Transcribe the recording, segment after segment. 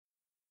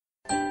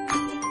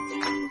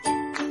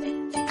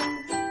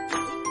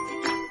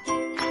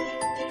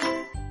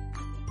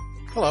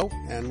Hello,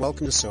 and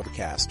welcome to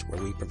SoberCast,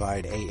 where we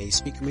provide AA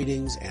speaker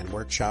meetings and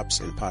workshops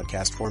in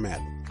podcast format.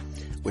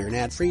 We're an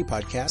ad-free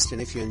podcast, and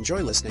if you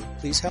enjoy listening,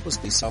 please help us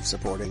be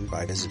self-supporting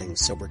by visiting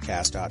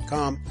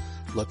Sobercast.com,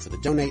 look for the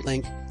donate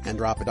link, and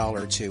drop $1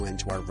 or $2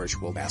 into our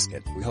virtual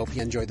basket. We hope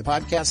you enjoy the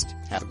podcast.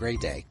 Have a great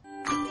day.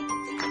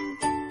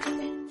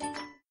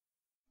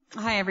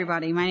 Hi,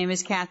 everybody. My name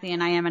is Kathy,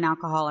 and I am an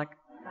alcoholic.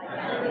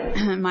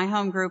 My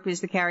home group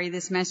is the Carry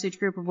This Message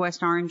group of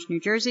West Orange, New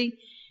Jersey,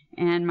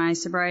 and my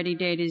sobriety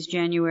date is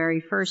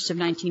January 1st of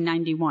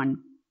 1991.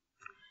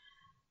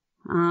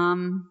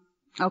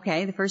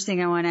 Okay, the first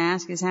thing I want to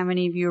ask is how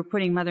many of you are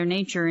putting Mother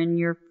Nature in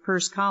your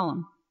first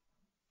column?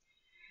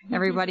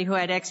 Everybody who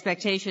had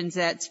expectations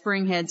that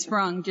spring had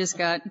sprung just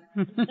got...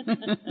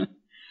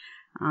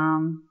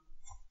 I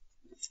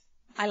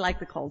like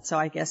the cold, so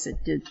I guess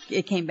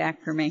it came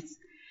back for me.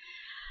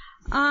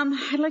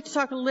 I'd like to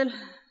talk a little...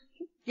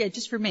 Yeah,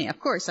 just for me. Of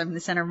course, I'm the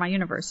center of my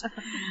universe.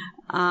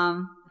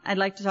 I'd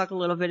like to talk a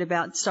little bit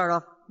start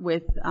off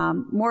with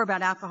more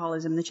about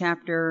alcoholism, the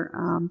chapter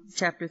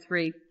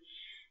 3.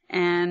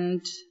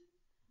 And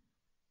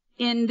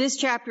in this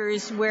chapter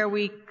is where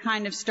we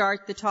kind of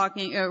start the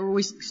talking,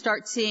 we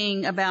start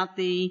seeing about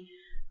the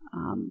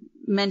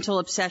mental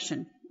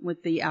obsession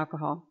with the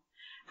alcohol.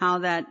 How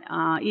that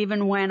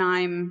even when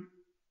I'm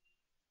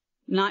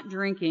not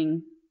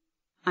drinking,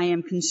 I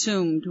am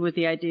consumed with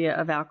the idea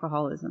of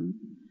alcoholism.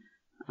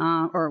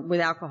 Or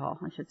with alcohol,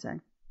 I should say.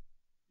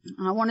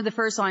 One of the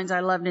first lines I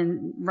loved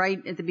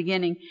right at the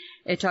beginning,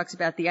 it talks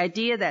about the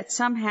idea that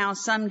somehow,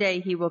 someday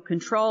he will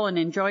control and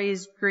enjoy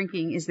his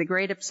drinking is the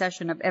great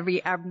obsession of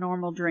every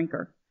abnormal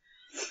drinker.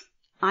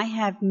 I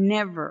have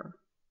never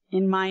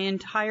in my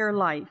entire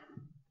life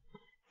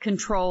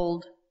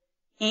controlled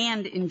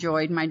and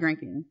enjoyed my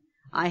drinking.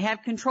 I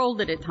have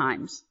controlled it at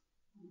times.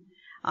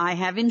 I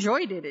have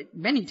enjoyed it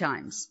many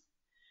times.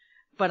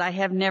 But I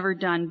have never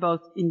done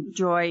both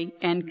enjoy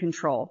and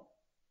control.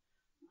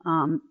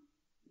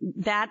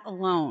 That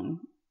alone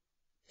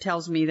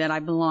tells me that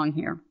I belong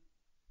here.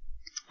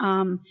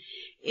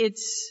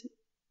 It's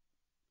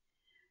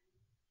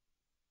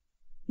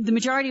the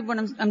majority of what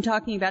I'm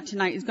talking about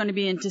tonight is going to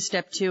be into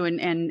step 2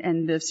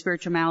 and the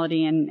spiritual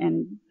malady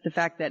and the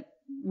fact that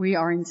we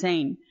are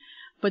insane.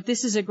 But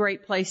this is a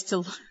great place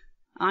to.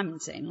 I'm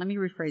insane. Let me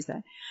rephrase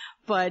that.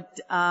 But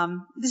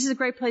this is a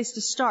great place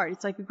to start.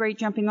 It's like a great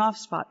jumping off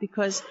spot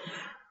because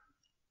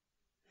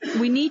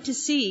we need to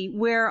see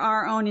where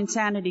our own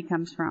insanity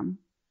comes from.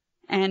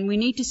 And we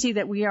need to see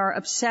that we are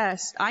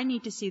obsessed. I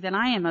need to see that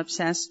I am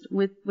obsessed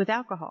with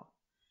alcohol.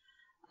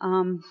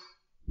 I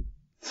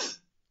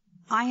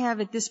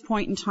have at this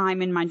point in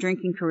time in my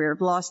drinking career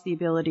lost the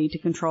ability to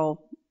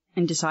control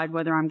and decide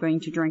whether I'm going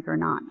to drink or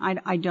not.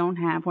 I don't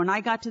have. When I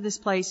got to this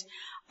place,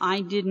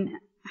 I didn't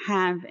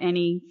have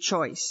any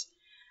choice.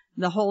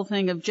 The whole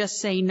thing of just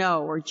say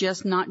no or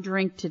just not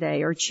drink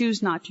today or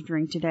choose not to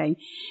drink today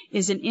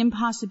is an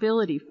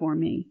impossibility for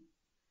me.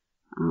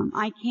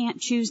 I can't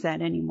choose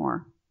that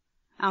anymore.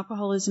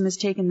 Alcoholism has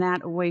taken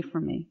that away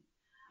from me.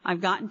 I've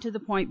gotten to the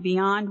point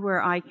beyond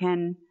where I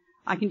can,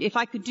 if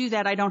I could do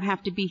that, I don't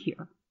have to be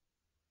here.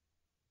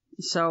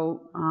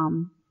 So,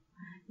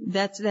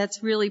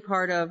 that's really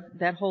part of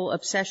that whole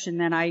obsession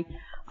that I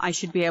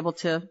should be able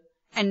to,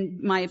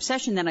 and my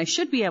obsession that I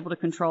should be able to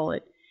control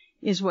it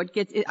is what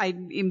gets, I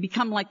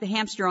become like the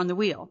hamster on the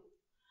wheel.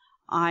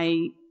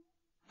 I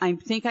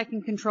think I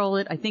can control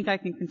it. I think I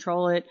can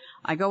control it.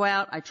 I go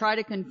out. I try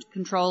to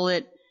control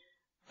it.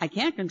 I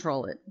can't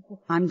control it.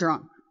 I'm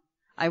drunk.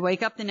 I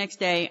wake up the next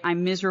day.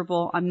 I'm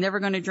miserable. I'm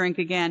never going to drink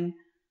again.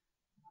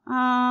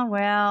 Oh,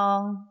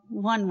 well,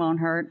 one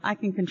won't hurt. I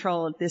can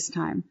control it this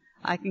time.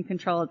 I can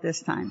control it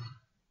this time.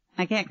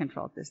 I can't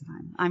control it this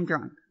time. I'm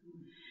drunk.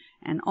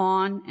 And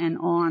on and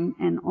on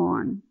and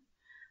on.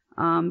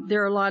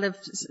 There are a lot of,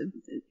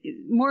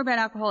 more about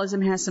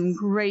alcoholism has some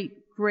great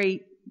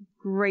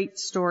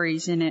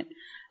stories in it,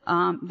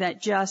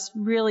 that just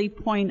really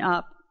point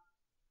up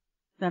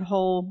that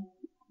whole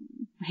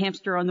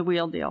hamster on the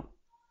wheel deal.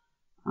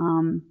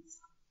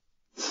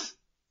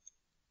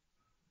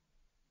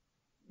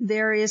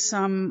 There is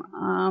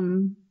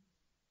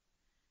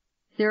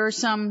there are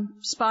some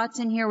spots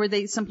in here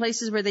where some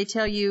places where they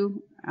tell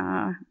you,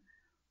 how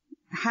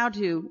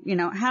to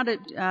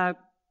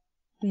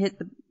hit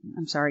the,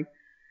 I'm sorry.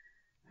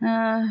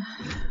 I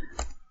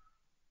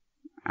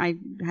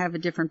have a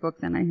different book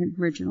than I had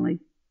originally.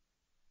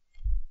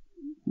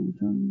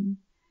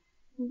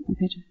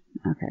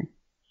 Okay.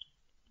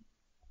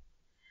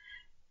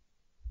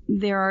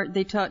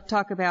 They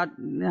talk about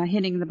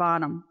hitting the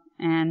bottom,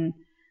 and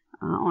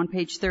on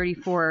page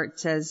 34 it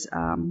says,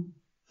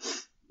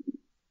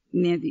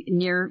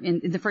 near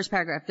in the first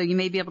paragraph, though you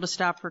may be able to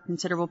stop for a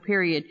considerable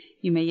period,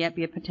 you may yet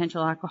be a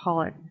potential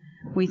alcoholic.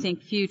 We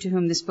think few to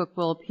whom this book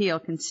will appeal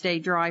can stay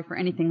dry for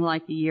anything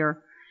like a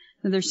year.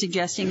 And they're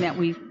suggesting that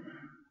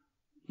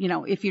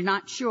if you're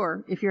not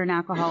sure if you're an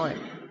alcoholic,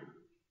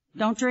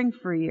 don't drink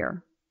for a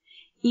year.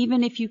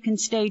 Even if you can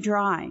stay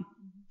dry,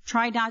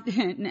 try not to,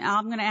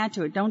 I'm going to add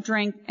to it, don't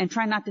drink and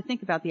try not to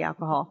think about the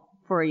alcohol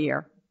for a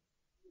year.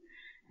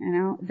 You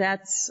know,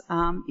 that's,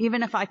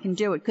 even if I can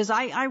do it. Because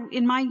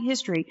in my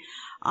history,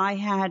 I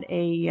had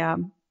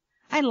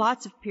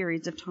lots of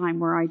periods of time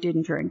where I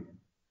didn't drink.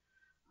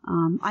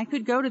 I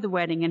could go to the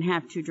wedding and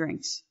have 2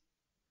 drinks.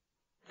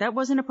 That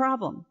wasn't a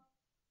problem.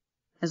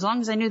 As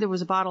long as I knew there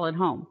was a bottle at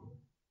home.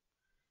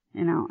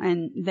 You know,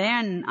 and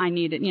then I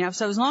needed, you know,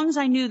 so as long as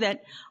I knew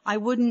that I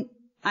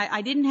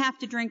didn't have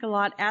to drink a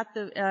lot at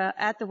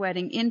the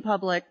wedding in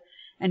public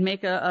and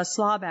make a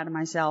slob out of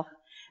myself.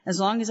 As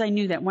long as I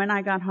knew that when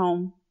I got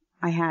home,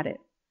 I had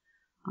it.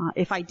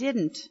 If I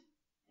didn't,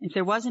 if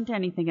there wasn't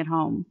anything at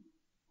home,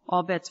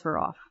 all bets were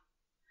off.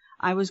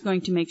 I was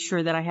going to make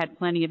sure that I had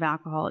plenty of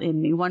alcohol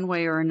in me, one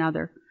way or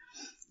another.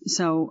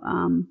 So,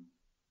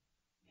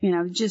 you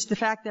know, just the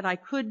fact that I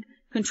could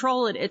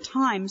control it at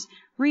times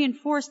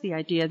reinforced the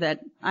idea that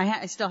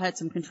I still had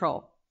some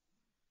control.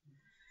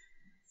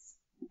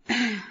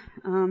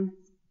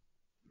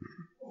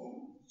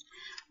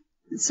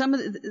 Some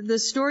of the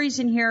stories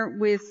in here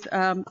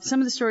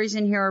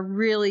are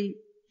really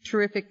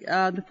terrific.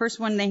 The first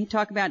one they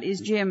talk about is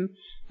Jim,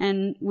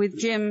 and with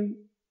Jim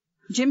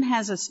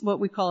has what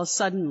we call a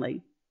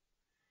suddenly.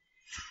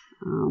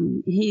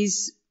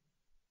 He's,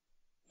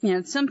 you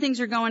know, some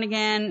things are going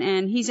again,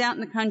 and he's out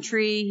in the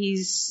country.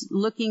 He's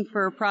looking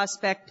for a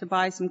prospect to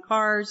buy some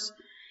cars.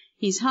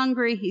 He's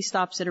hungry. He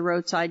stops at a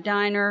roadside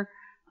diner,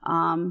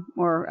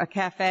 or a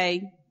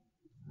cafe,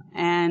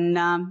 and,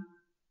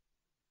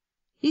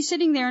 he's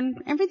sitting there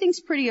and everything's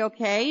pretty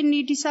okay, and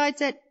he decides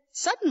that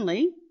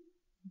suddenly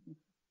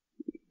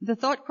the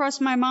thought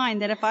crossed my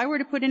mind that if I were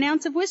to put an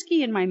ounce of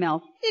whiskey in my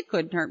mouth, it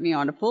couldn't hurt me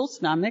on a full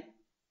stomach.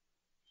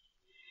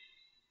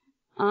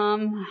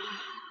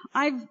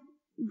 I've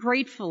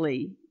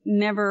gratefully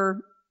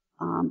never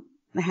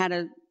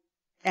had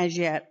as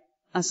yet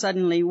a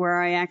suddenly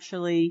where I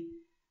actually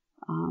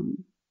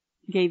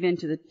gave in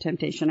to the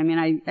temptation. I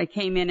mean, I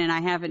came in and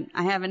I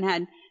haven't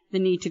had the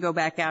need to go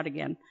back out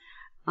again.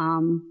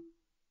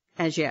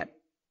 As yet.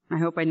 I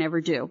hope I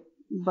never do.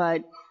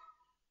 But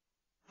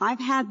I've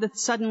had the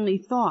suddenly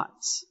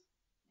thoughts.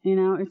 You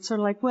know, it's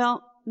sort of like,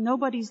 well,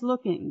 nobody's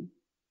looking.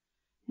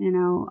 You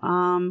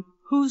know,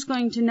 who's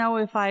going to know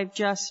if I've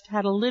just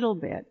had a little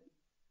bit?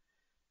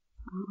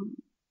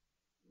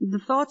 The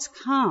thoughts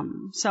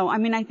come. So, I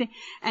mean, I think,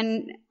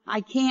 and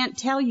I can't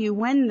tell you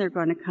when they're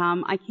going to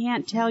come. I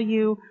can't tell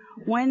you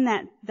when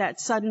that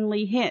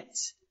suddenly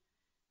hits.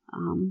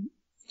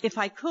 If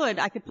I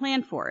could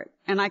plan for it,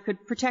 and I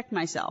could protect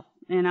myself,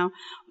 you know,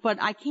 but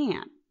I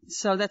can't.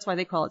 So that's why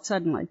they call it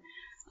suddenly.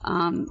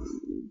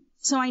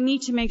 So I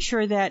need to make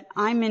sure that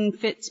I'm in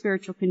fit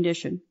spiritual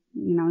condition,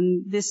 you know,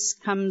 and this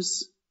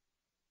comes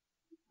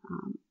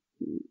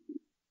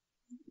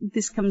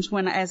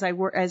when, as I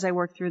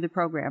work through the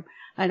program.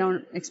 I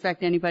don't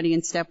expect anybody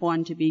in step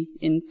 1 to be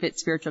in fit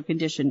spiritual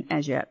condition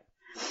as yet.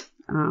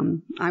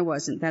 I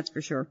wasn't, that's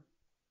for sure.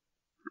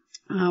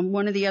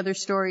 One of the other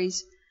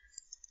stories,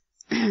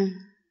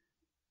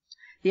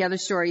 the other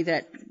story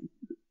that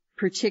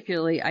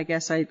particularly, I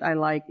guess I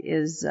like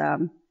is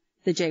the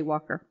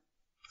jaywalker.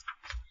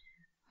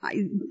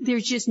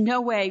 There's just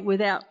no way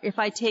if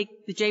I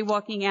take the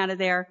jaywalking out of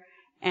there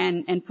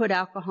and put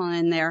alcohol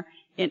in there,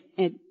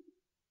 it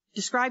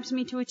describes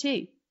me to a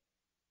T.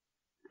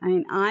 I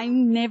mean, I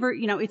never,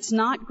 you know, it's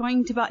not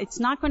going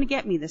to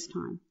get me this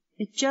time.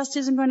 It just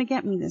isn't going to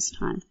get me this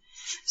time.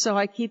 So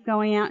I keep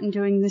going out and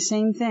doing the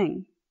same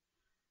thing.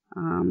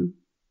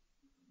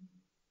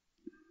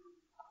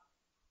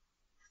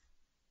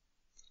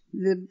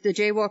 The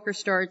jaywalker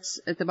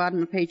starts at the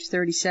bottom of page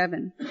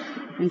 37,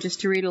 and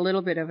just to read a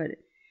little bit of it. It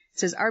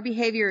says, our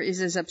behavior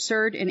is as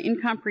absurd and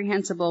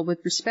incomprehensible with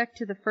respect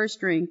to the first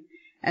drink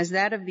as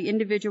that of the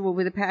individual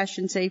with a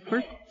passion, say,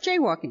 for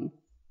jaywalking.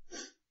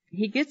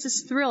 He gets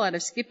a thrill out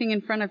of skipping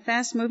in front of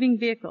fast-moving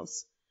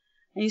vehicles.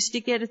 I used to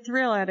get a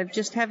thrill out of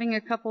just having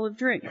a couple of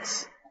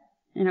drinks.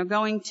 You know,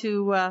 going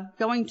to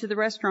the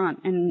restaurant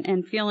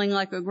and feeling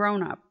like a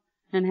grown-up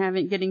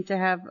and getting to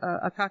have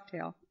a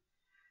cocktail.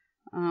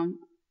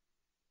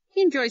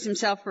 He enjoys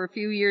himself for a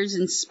few years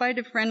in spite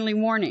of friendly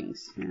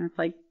warnings. You know, it's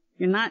like,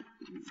 you're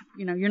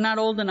not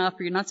old enough,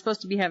 or you're not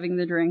supposed to be having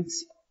the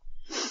drinks.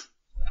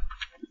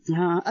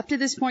 Up to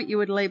this point, you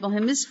would label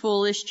him as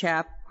foolish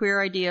chap, queer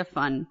idea,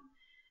 fun.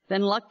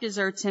 Then luck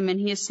deserts him, and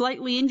he is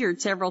slightly injured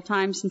several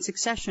times in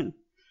succession.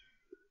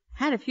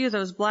 Had a few of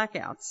those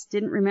blackouts.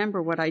 Didn't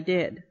remember what I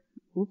did.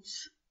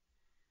 Oops.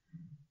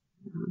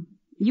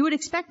 You would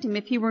expect him,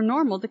 if he were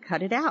normal, to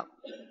cut it out.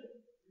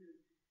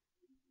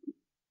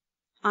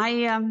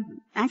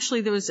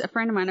 Actually, there was a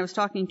friend of mine I was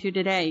talking to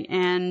today,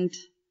 and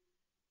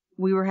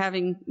we weren't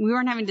having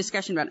a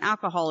discussion about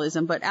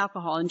alcoholism, but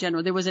alcohol in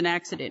general. There was an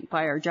accident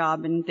by our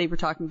job, and they were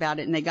talking about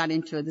it, and they got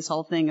into this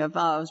whole thing of, it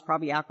was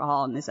probably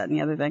alcohol and this, that, and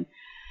the other thing.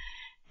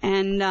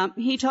 And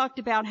he talked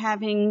about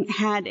having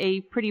had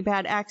a pretty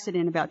bad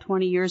accident about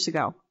 20 years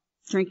ago,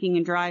 drinking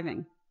and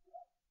driving.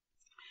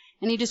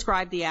 And he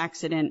described the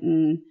accident,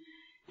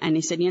 and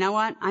he said, you know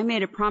what? I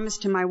made a promise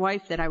to my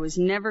wife that I was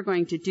never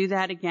going to do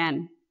that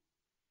again.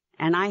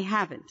 And I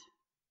haven't.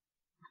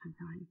 I'm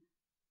going,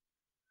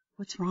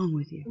 what's wrong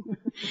with you?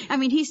 I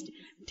mean,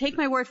 take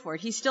my word for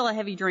it, he's still a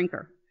heavy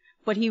drinker,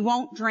 but he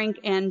won't drink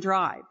and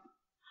drive.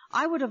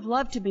 I would have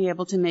loved to be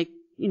able to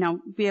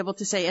be able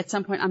to say at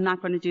some point, I'm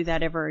not going to do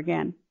that ever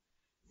again.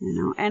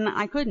 And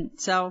I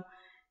couldn't. So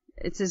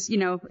it's as,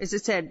 as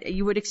it said,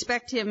 you would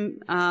expect him,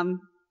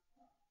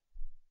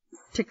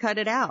 to cut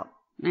it out.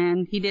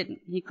 And he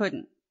didn't. He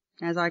couldn't,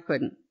 as I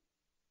couldn't.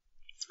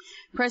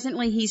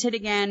 Presently, he's hit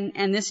again,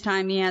 and this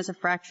time he has a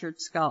fractured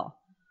skull.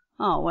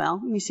 Oh, well,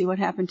 let me see what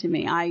happened to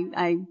me.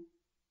 I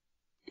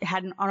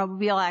had an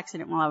automobile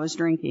accident while I was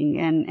drinking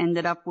and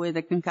ended up with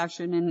a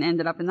concussion and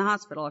ended up in the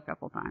hospital a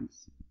couple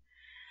times.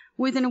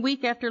 Within a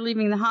week after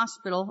leaving the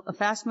hospital, a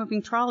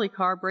fast-moving trolley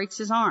car breaks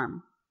his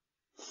arm.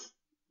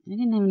 I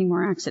didn't have any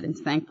more accidents,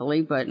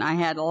 thankfully, but I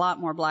had a lot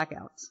more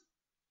blackouts.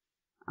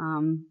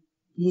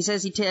 He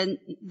says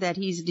that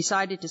he's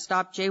decided to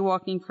stop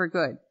jaywalking for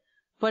good,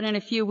 but in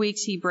a few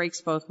weeks he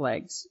breaks both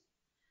legs.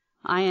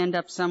 I end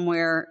up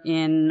somewhere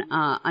in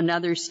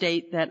another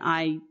state that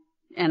I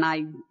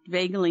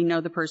vaguely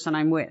know the person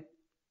I'm with.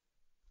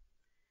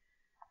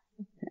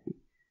 Okay.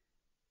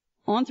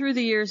 On through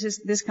the years,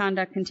 this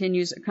conduct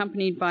continues,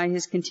 accompanied by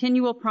his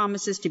continual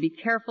promises to be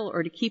careful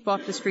or to keep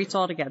off the streets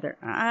altogether.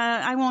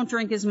 I won't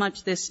drink as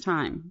much this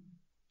time.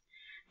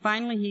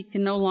 Finally, he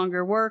can no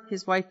longer work.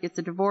 His wife gets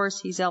a divorce.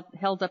 He's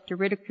held up to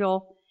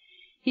ridicule.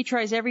 He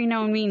tries every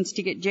known means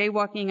to get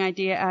jaywalking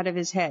idea out of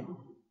his head.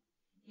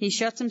 He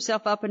shuts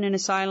himself up in an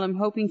asylum,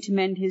 hoping to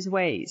mend his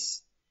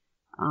ways.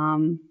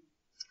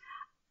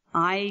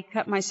 I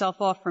cut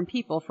myself off from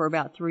people for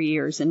about 3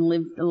 years and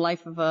lived a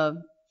life of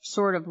a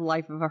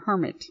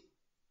hermit.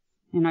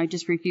 And I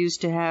just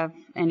refused to have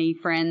any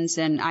friends,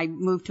 and I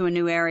moved to a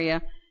new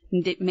area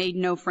and made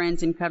no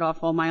friends and cut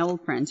off all my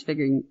old friends,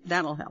 figuring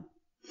that'll help.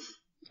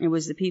 It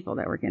was the people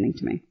that were getting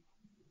to me.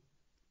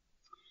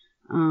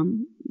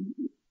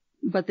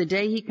 But the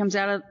day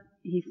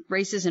he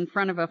races in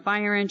front of a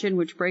fire engine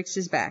which breaks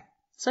his back.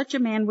 Such a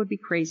man would be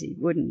crazy,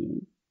 wouldn't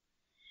he?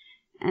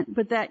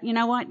 But that, you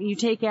know what, you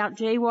take out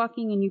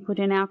jaywalking and you put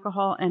in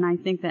alcohol, and I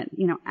think that,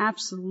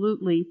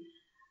 absolutely,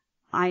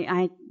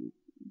 I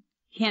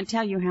can't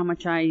tell you how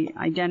much I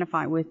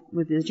identify with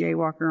the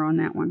jaywalker on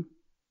that one.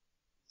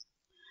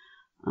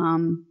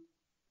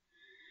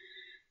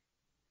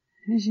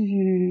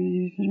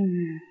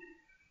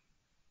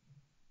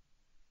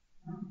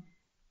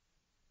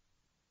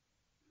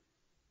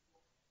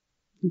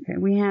 Okay,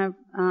 we have,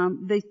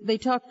 they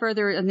talk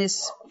further in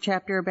this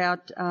chapter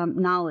about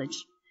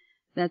knowledge,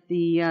 that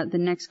the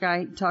next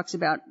guy talks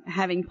about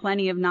having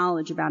plenty of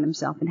knowledge about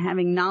himself and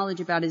having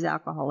knowledge about his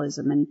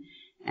alcoholism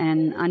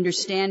and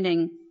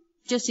understanding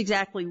just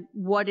exactly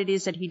what it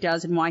is that he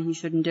does and why he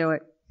shouldn't do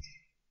it.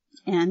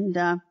 And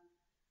the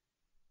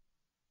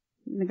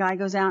guy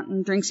goes out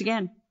and drinks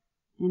again.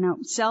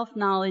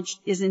 Self-knowledge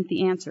isn't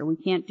the answer. We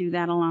can't do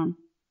that alone.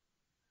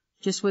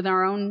 Just with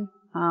our own,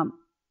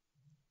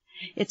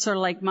 it's sort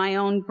of like my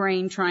own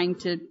brain trying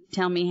to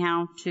tell me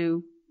how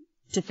to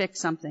fix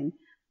something.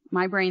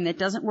 My brain that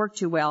doesn't work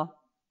too well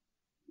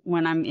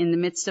when I'm in the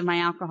midst of my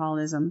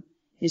alcoholism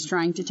is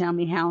trying to tell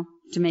me how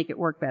to make it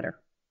work better.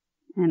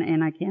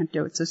 And I can't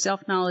do it. So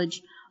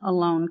self-knowledge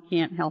alone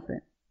can't help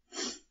it.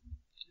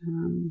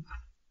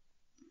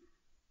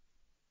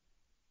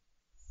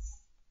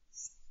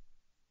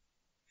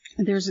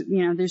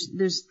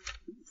 There's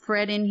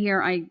Fred in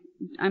here.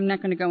 I'm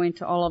not going to go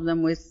into all of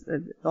them with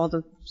all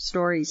the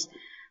stories,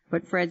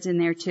 but Fred's in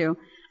there too.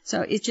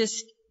 So it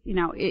just,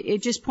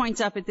 it just points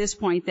up at this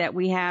point that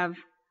we have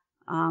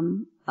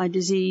a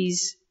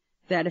disease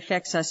that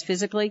affects us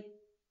physically,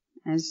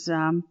 as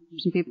some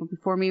people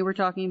before me were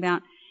talking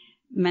about,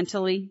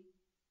 mentally.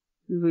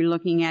 We're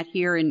looking at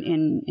here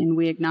in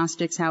We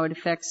Agnostics how it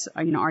affects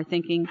our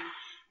thinking,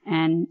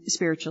 and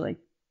spiritually.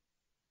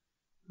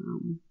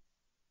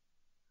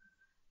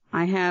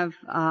 I have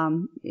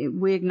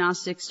We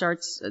Agnostics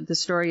starts the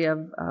story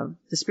of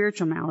the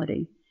spiritual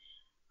malady.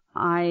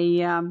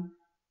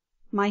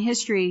 My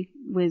history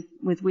with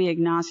We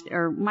Agnostic,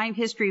 or my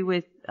history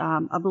with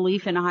a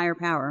belief in a higher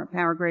power, a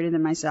power greater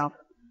than myself,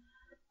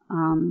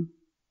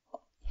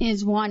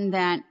 is one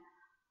that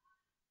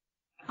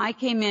I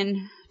came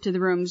in to the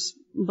rooms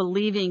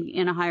believing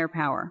in a higher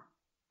power.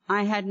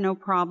 I had no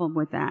problem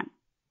with that.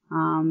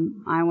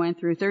 I went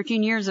through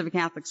 13 years of a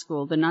Catholic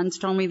school. The nuns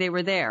told me they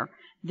were there.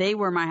 They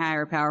were my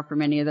higher power for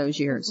many of those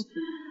years.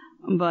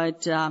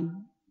 But,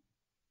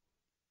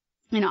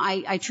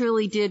 I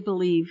truly did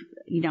believe,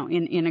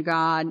 in a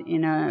God,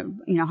 in a,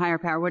 higher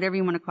power, whatever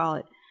you want to call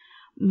it.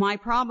 My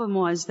problem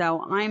was,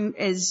 though,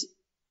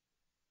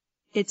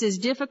 it's as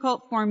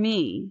difficult for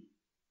me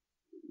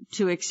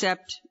to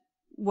accept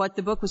what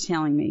the book was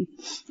telling me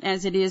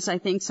as it is, I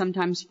think,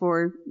 sometimes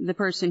for the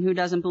person who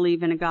doesn't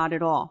believe in a God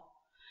at all.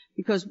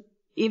 Because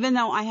even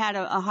though I had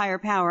a higher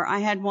power, I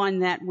had one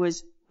that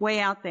was way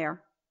out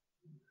there.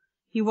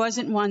 He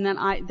wasn't one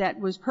that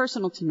was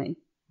personal to me.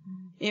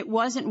 It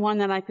wasn't one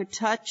that I could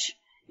touch.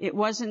 It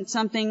wasn't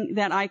something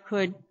that I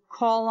could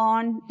call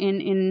on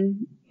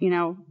in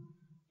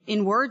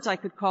words I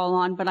could call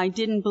on, but I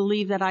didn't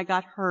believe that I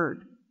got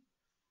heard.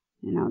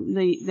 You know,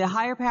 the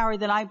higher power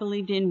that I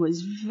believed in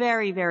was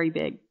very, very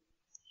big.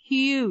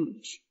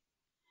 Huge.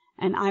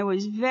 And I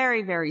was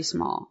very, very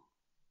small.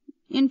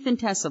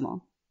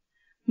 Infinitesimal.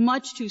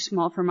 Much too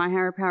small for my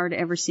higher power to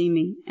ever see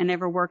me and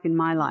ever work in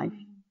my life.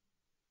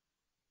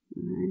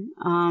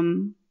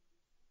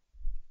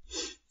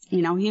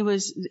 You know, he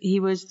was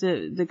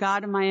the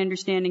God of my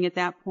understanding at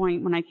that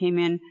point when I came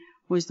in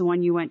was the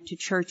one you went to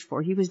church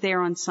for. He was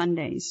there on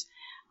Sundays.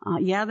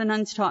 The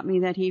nuns taught me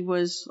that he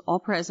was all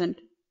present,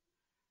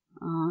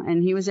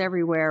 and he was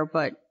everywhere,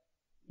 but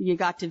you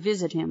got to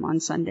visit him on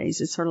Sundays.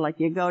 It's sort of like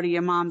you go to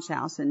your mom's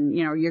house and,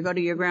 you know, you go to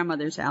your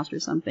grandmother's house or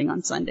something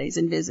on Sundays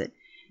and visit.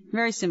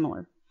 Very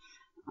similar.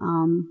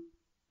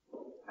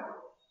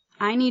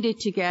 I needed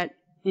to get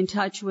in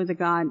touch with a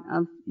God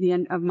of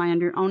my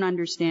own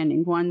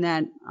understanding, one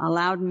that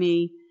allowed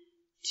me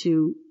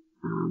to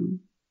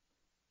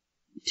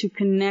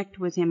connect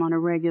with him on a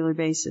regular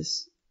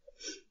basis.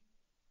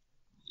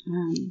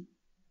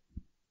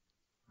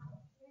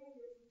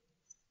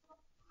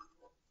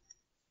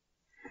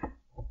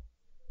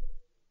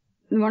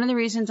 One of the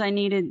reasons I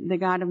needed the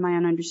God of my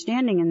own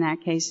understanding in that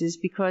case is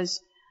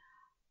because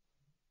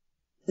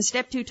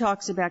Step 2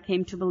 talks about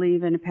came to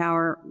believe in a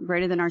power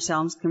greater than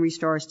ourselves can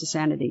restore us to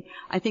sanity.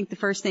 I think the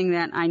first thing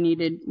that I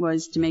needed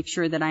was to make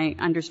sure that I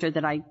understood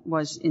that I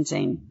was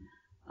insane.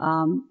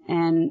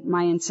 And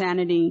my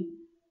insanity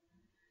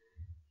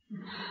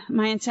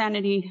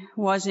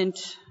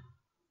wasn't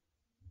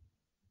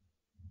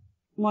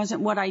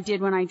what I did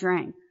when I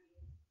drank.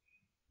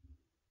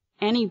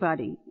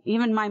 Anybody,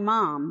 even my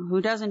mom,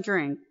 who doesn't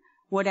drink,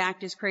 would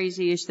act as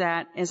crazy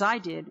as I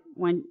did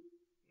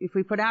if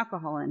we put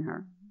alcohol in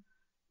her.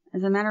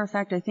 As a matter of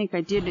fact, I think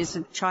I did as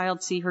a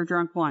child see her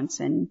drunk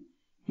once, and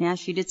yeah,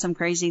 she did some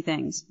crazy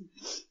things.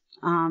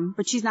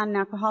 But she's not an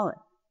alcoholic.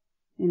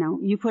 You know,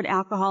 you put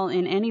alcohol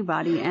in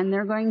anybody and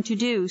they're going to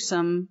do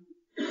some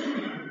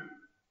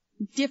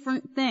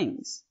different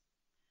things.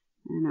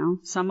 You know,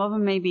 some of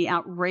them may be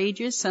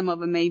outrageous, some of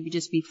them may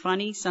just be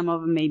funny, some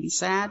of them may be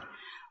sad.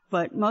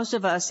 But most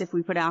of us, if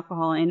we put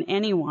alcohol in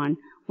anyone,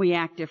 we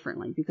act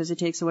differently because it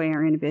takes away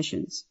our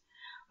inhibitions.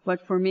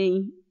 But for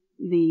me,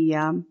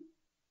 the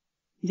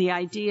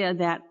idea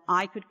that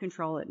I could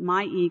control it,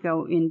 my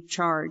ego in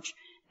charge,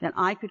 that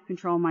I could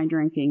control my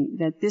drinking,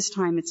 that this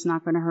time it's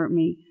not going to hurt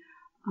me,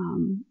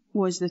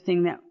 was the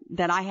thing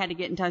that I had to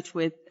get in touch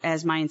with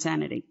as my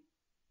insanity.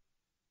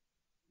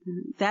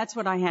 That's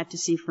what I had to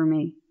see for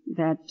me,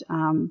 that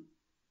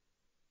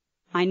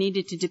I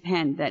needed to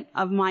depend, that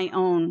of my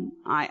own,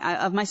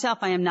 of myself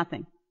I am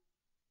nothing.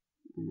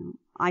 You know,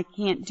 I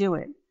can't do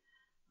it.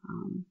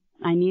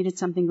 I needed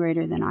something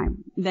greater than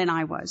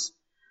I was.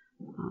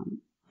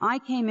 I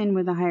came in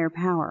with a higher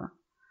power,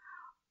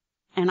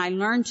 and I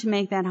learned to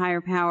make that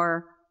higher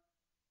power,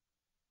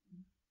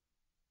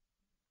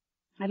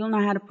 I don't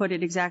know how to put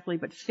it exactly,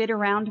 but fit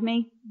around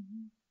me.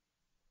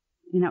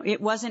 You know, it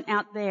wasn't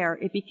out there.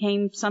 It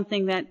became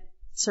something that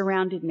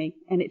surrounded me,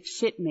 and it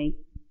fit me.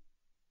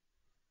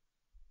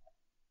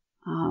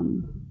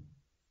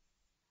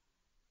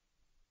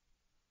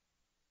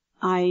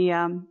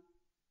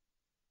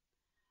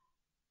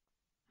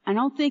 I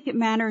don't think it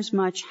matters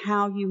much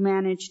how you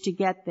manage to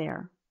get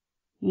there.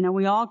 You know,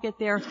 we all get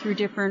there through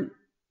different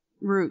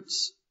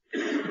routes.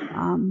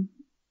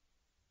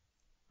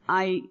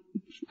 I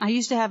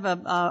used to have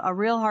a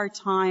real hard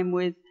time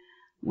with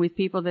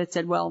people that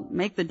said, well,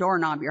 make the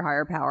doorknob your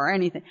higher power or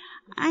anything.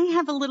 I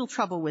have a little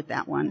trouble with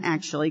that one,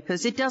 actually,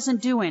 because it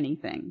doesn't do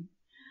anything.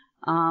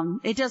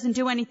 It doesn't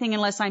do anything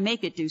unless I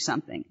make it do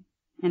something.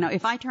 You know,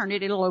 if I turn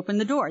it, it'll open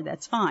the door.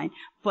 That's fine.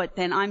 But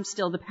then I'm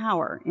still the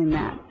power in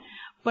that.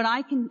 But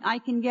I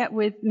can get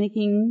with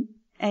making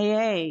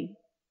AA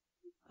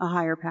a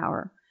higher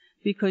power,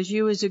 because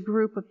you as a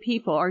group of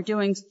people are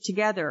doing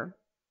together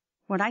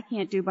what I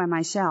can't do by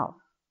myself.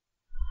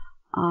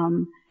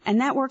 And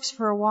that works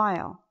for a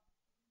while.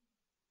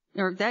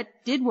 Or that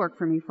did work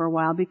for me for a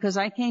while, because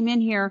I came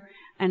in here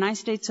and I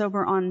stayed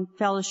sober on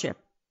fellowship.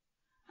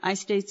 I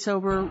stayed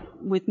sober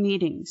with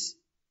meetings.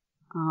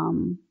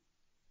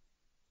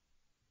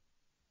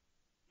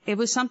 It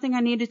was something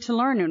I needed to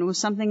learn, and it was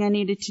something I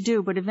needed to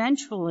do, but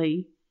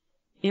eventually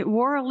it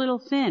wore a little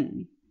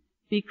thin,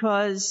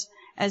 because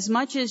as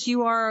much as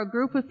you are a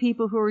group of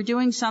people who are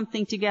doing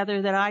something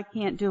together that I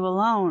can't do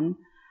alone,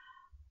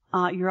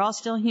 you're all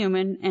still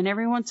human, and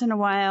every once in a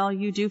while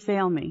you do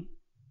fail me.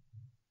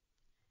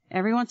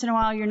 Every once in a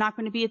while you're not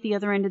going to be at the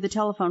other end of the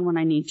telephone when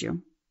I need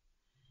you.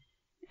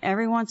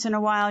 Every once in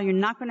a while you're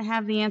not going to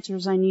have the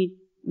answers I need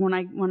when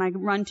I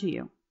run to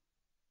you.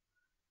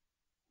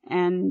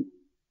 And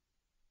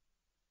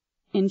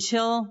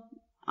until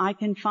I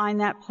can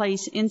find that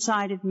place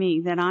inside of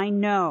me that I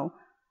know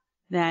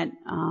that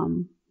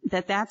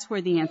that's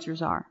where the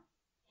answers are,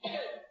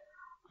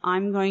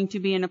 I'm going to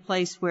be in a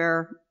place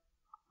where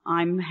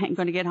I'm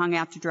going to get hung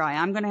out to dry.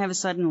 I'm going to have a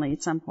suddenly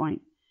at some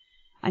point.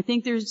 I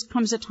think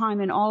comes a time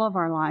in all of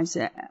our lives,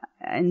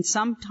 and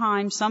some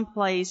time, some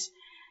place,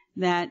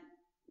 that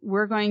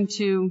we're going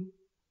to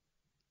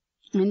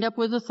end up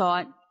with a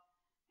thought,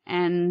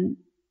 and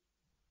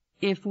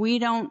if we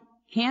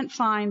can't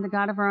find the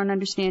God of our own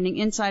understanding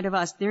inside of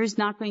us, there's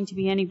not going to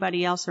be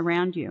anybody else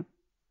around you.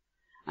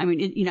 I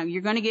mean,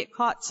 you're going to get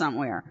caught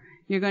somewhere.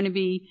 You're going to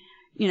be,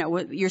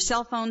 your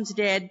cell phone's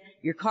dead,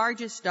 your car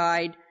just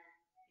died,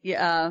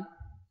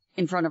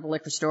 in front of a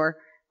liquor store.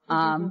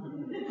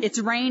 It's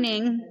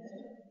raining.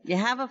 You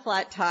have a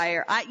flat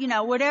tire.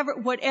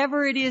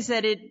 Whatever it is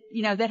that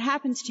that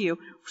happens to you.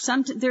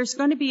 There's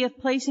going to be a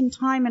place and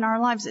time in our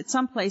lives at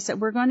some place that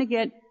we're going to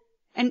get,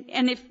 and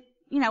if,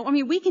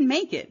 we can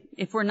make it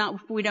if we're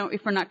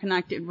not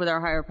connected with our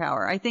higher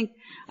power. I think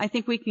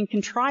we can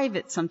contrive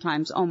it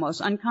sometimes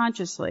almost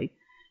unconsciously,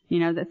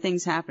 that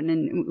things happen,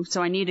 and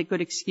so I need a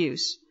good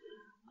excuse.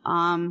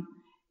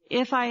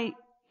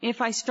 If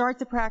I start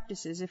the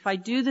practices, if I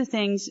do the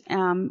things,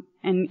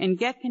 and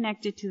get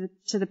connected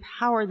to the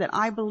power that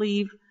I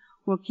believe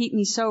will keep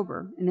me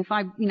sober, and if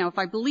I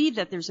believe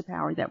that there's a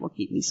power that will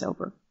keep me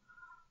sober,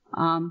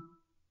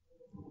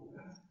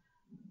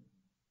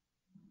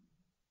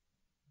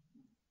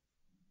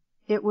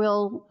 it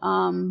will,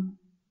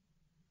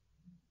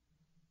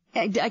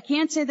 I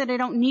can't say that I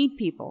don't need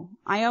people.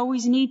 I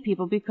always need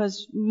people,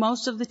 because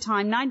most of the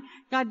time,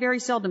 God very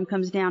seldom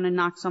comes down and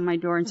knocks on my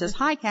door and says,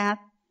 "Hi, Kath.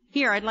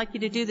 Here, I'd like you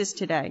to do this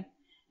today."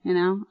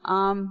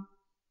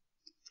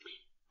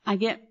 I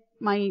get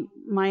my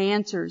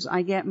answers.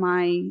 I get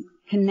my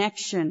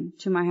connection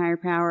to my higher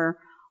power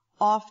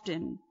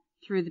often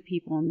through the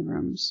people in the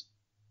rooms,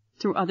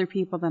 through other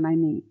people that I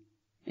meet,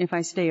 if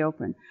I stay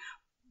open.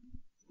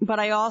 But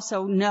I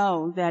also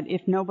know that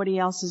if nobody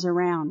else is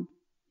around,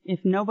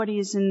 if nobody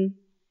is in,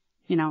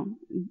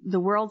 the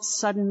world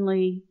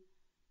suddenly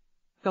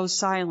goes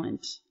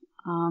silent,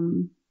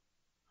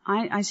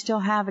 I still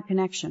have a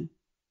connection.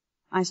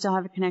 I still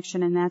have a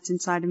connection, and that's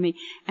inside of me.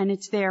 And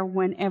it's there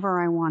whenever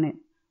I want it,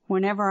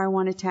 whenever I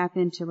want to tap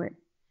into it.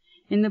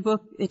 In the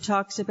book, it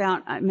talks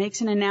about, it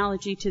makes an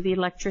analogy to the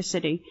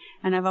electricity,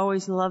 and I've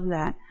always loved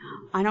that.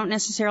 I don't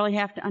necessarily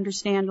have to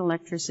understand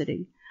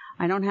electricity.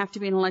 I don't have to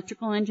be an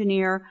electrical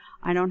engineer.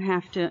 I don't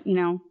have to,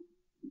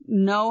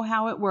 know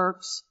how it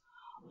works.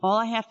 All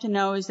I have to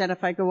know is that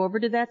if I go over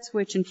to that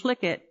switch and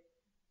flick it,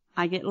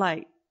 I get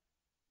light.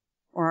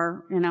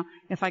 Or,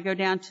 if I go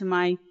down to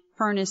my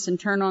furnace and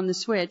turn on the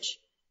switch,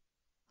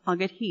 I'll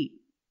get heat.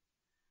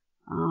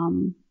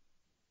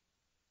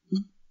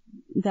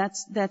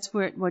 That's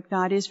what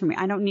God is for me.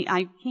 I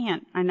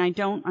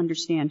don't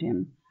understand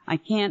Him. I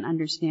can't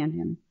understand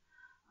Him.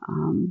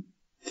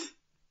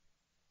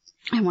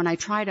 And when I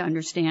try to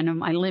understand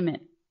Him,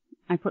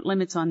 I put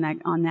limits on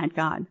that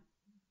God.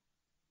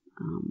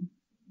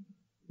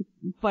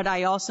 But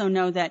I also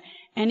know that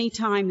any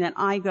time that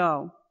I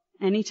go,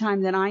 any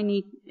time that I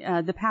need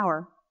the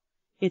power,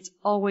 it's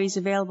always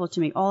available to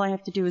me. All I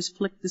have to do is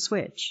flick the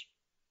switch,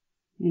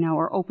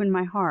 or open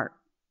my heart,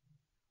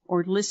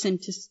 or listen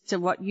to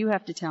what you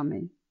have to tell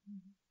me.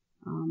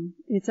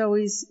 It's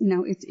always,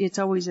 it's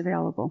always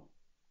available.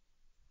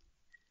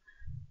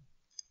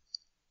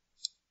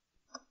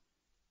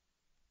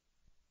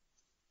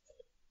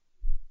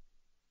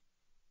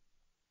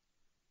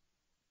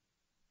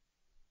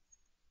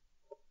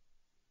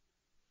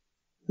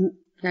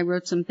 I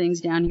wrote some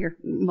things down here,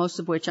 most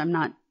of which I'm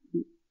not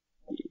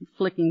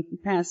flicking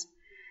past.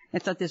 I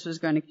thought this was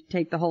going to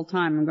take the whole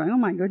time. I'm going, oh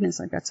my goodness,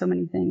 I've got so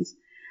many things.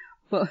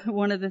 But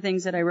one of the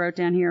things that I wrote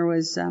down here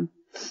was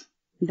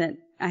that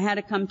I had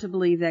to come to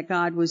believe that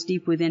God was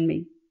deep within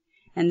me.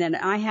 And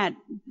that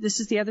this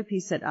is the other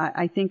piece that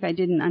I think I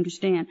didn't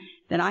understand,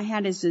 that I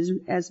had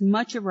as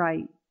much a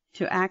right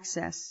to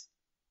access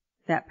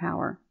that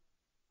power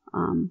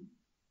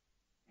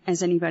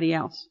as anybody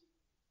else.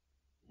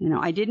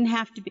 I didn't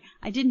have to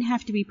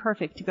be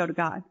perfect to go to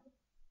God.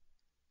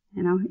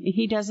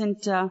 He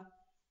doesn't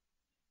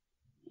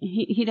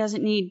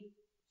need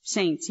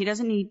saints. He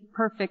doesn't need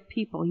perfect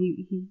people.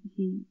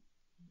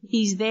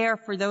 He's there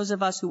for those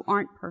of us who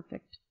aren't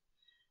perfect.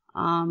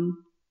 And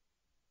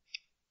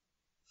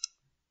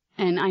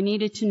I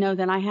needed to know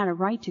that I had a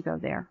right to go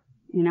there,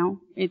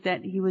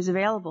 that He was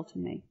available to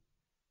me.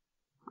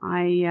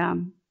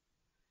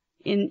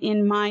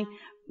 In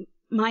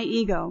my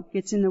ego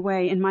gets in the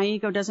way, and my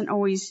ego doesn't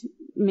always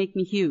make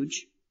me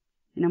huge.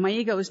 My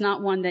ego is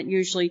not one that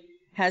usually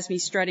has me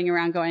strutting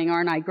around going,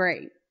 aren't I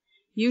great?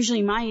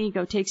 Usually my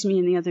ego takes me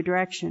in the other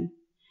direction.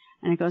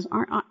 And it goes,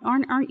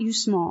 aren't you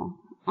small?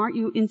 Aren't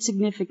you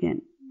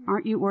insignificant?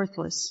 Aren't you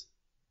worthless?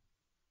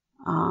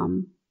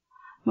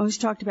 Most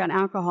talked about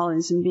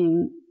alcoholism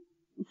being,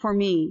 for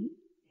me,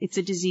 it's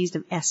a disease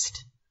of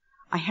est.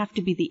 I have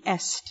to be the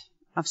est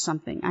of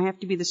something. I have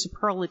to be the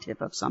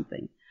superlative of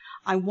something.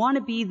 I want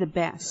to be the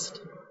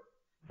best,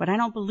 but I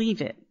don't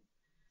believe it.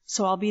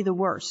 So I'll be the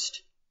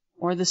worst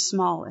or the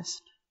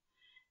smallest.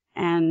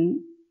 And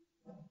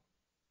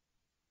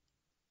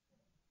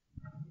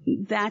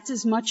that's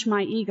as much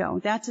my ego.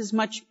 That's as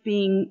much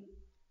being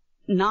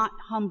not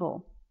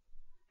humble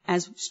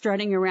as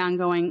strutting around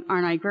going,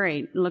 aren't I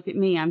great? Look at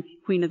me. I'm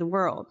queen of the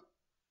world.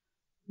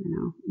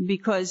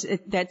 Because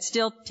that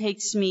still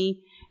takes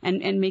me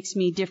and makes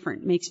me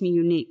different, makes me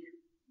unique.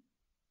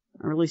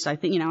 Or at least I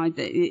think,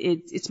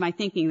 it's my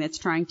thinking that's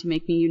trying to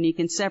make me unique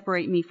and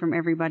separate me from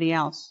everybody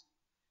else.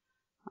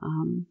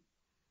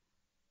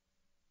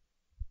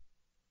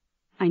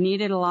 I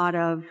needed a lot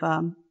of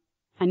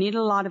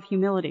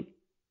humility.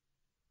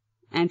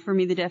 And for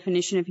me, the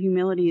definition of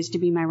humility is to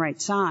be my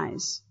right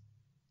size.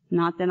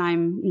 Not that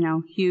I'm,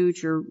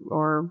 huge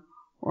or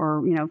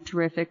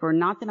terrific, or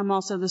not that I'm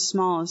also the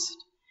smallest.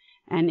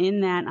 And in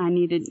that, I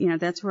needed,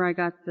 that's where I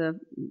got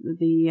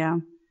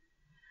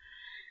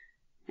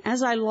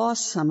as I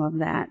lost some of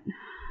that,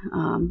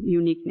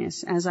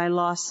 uniqueness, as I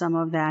lost some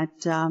of that,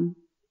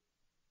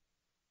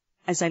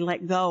 as I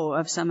let go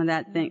of some of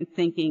that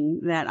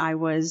thinking that I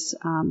was,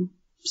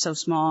 so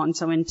small and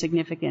so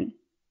insignificant,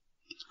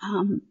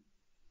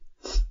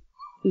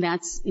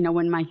 that's,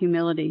 when my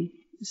humility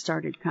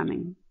started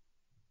coming.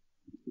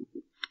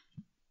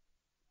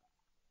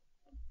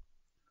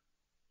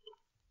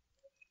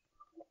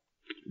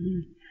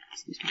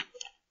 Excuse me.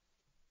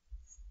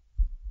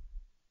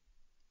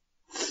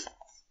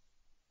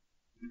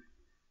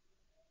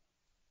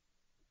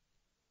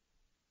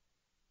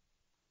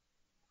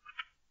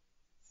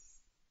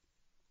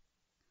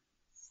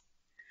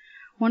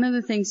 One of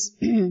the things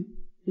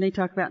they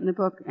talk about in the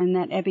book, and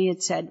that Ebby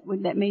had said,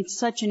 that made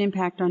such an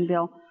impact on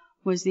Bill,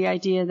 was the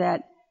idea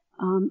that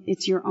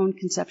it's your own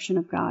conception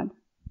of God.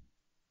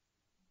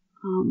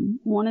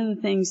 One of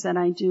the things that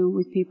I do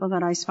with people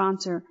that I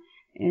sponsor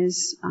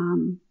is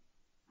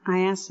I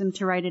ask them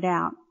to write it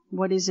out.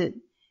 What is it?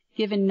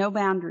 Given no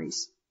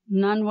boundaries,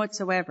 none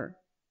whatsoever.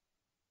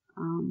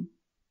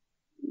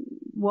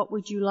 What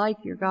would you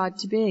like your God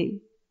to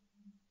be?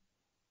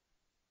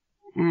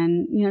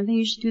 And, they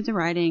usually do the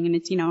writing, and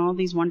it's, all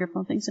these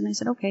wonderful things. And I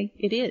said, okay,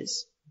 it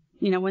is.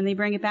 When they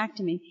bring it back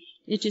to me,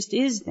 it just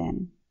is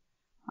then.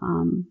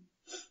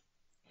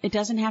 It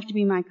doesn't have to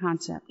be my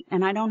concept,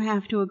 and I don't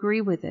have to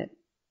agree with it.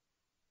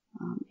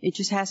 It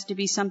just has to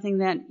be something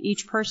that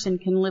each person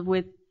can live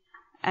with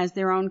as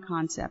their own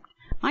concept.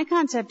 My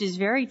concept is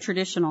very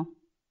traditional.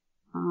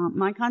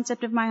 My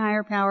concept of my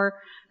higher power,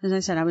 as I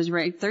said, I was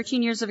raised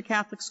 13 years of a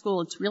Catholic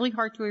school. It's really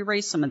hard to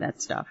erase some of that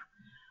stuff.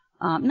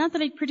 Not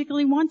that I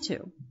particularly want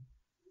to,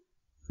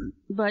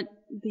 but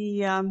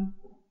the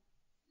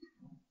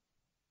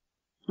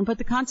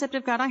concept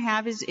of God I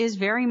have is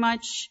very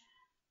much,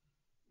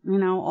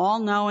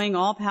 all-knowing,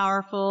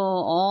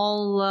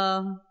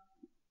 all-powerful,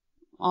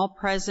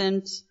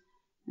 all-present.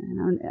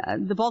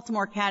 The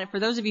Baltimore for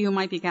those of you who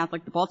might be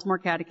Catholic, the Baltimore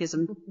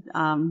Catechism,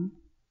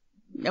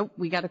 nope,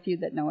 we got a few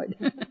that know it.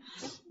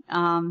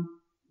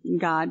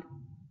 God.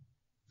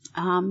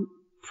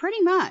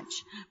 Pretty much,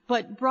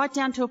 but brought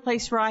down to a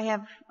place where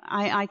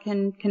I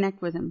can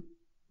connect with him,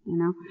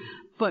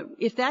 But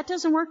if that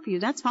doesn't work for you,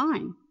 that's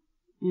fine.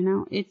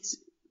 It's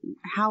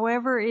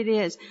however it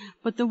is.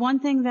 But the one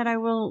thing that I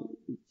will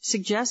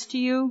suggest to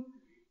you,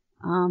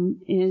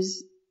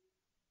 is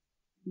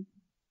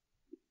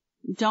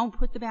don't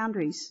put the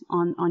boundaries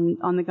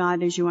on the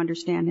God as you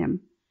understand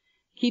him.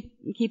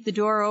 Keep the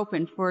door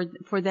open for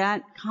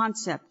that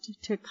concept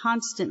to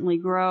constantly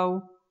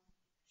grow,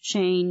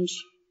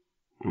 change,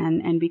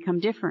 and become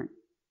different.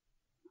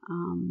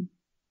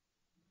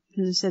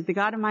 As I said, the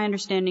God of my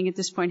understanding at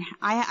this point,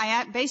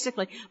 I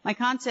basically, my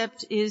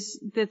concept is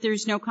that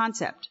there's no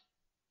concept.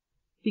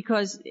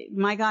 Because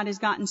my God has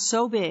gotten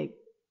so big,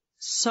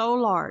 so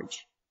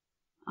large,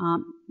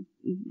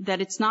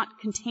 that it's not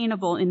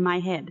containable in my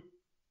head.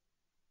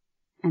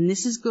 And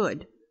this is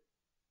good.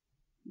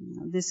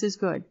 This is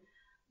good.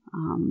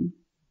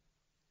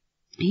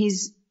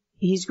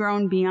 He's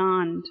grown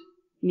beyond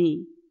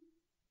me,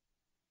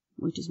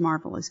 which is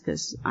marvelous,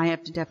 because I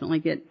have to definitely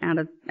get out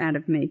of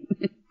me.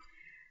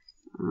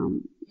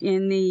 On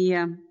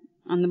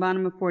the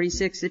bottom of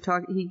 46,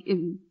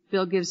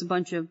 Bill gives a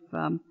bunch of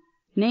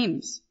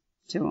names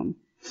to him,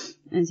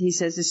 and he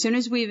says, as soon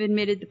as we have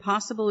admitted the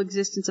possible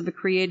existence of a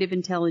creative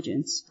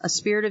intelligence, a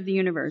spirit of the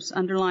universe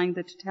underlying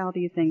the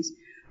totality of things,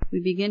 we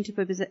begin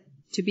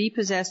to be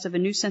possessed of a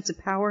new sense of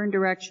power and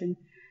direction,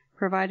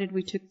 provided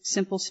we took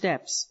simple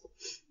steps.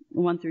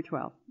 1 through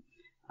 12.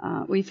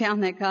 We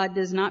found that God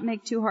does not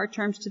make too hard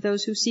terms to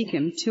those who seek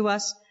him. To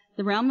us,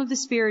 the realm of the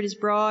Spirit is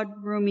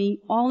broad, roomy,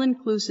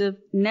 all-inclusive,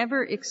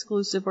 never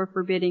exclusive or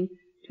forbidding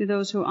to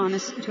those who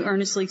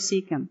earnestly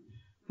seek him.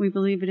 We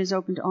believe it is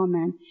open to all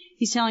men.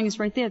 He's telling us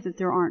right there that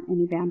there aren't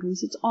any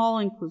boundaries. It's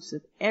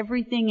all-inclusive.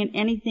 Everything and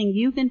anything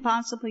you can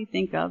possibly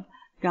think of,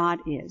 God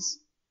is.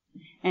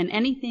 And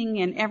anything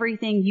and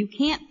everything you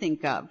can't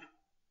think of,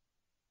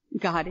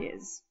 God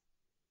is.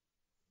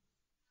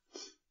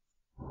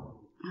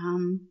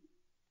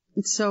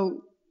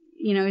 So,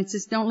 it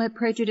says, don't let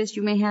prejudice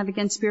you may have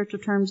against spiritual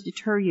terms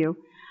deter you.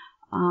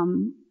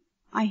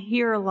 I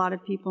hear a lot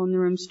of people in the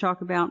rooms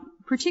talk about,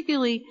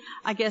 particularly,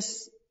 I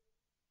guess,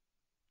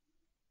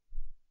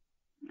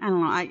 I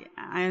don't know,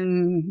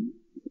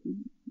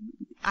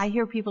 I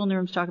hear people in the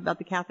rooms talk about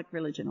the Catholic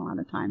religion a lot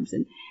of times,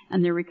 and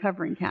they're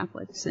recovering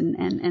Catholics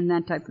and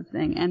that type of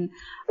thing. And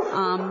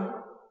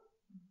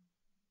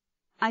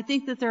I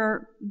think that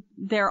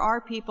there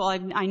are people,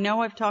 I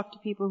know I've talked to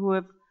people who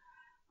have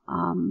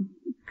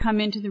come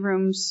into the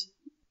rooms,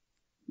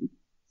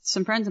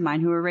 some friends of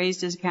mine who were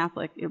raised as a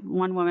Catholic,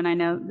 one woman I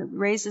know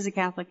raised as a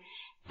Catholic,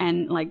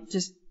 and like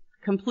just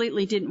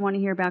completely didn't want to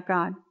hear about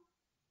God,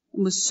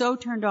 was so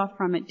turned off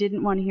from it,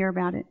 didn't want to hear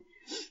about it,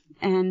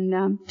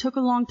 and took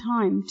a long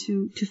time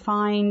to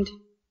find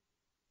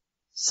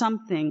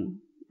something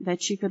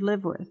that she could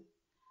live with,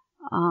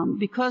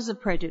 because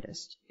of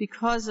prejudice,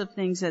 because of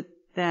things that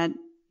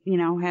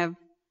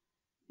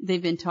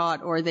they've been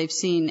taught or they've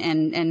seen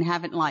and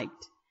haven't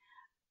liked.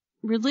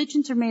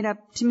 Religions are made up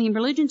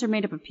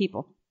of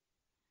people.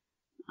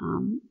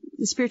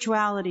 The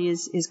spirituality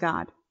is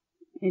God.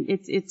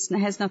 It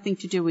has nothing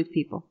to do with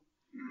people.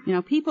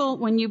 People,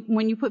 when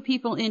you put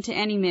people into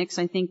any mix,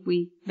 I think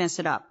we mess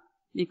it up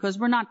because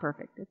we're not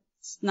perfect.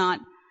 It's not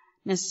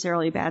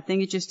necessarily a bad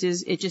thing. It just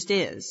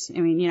is. I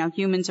mean,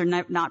 humans are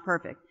not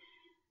perfect.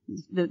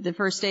 The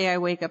first day I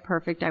wake up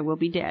perfect, I will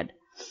be dead.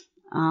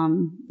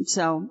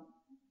 So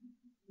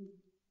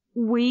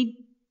we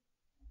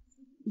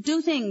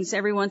do things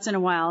every once in a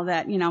while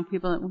that,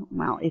 people,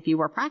 well, if you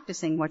were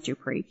practicing what you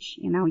preach,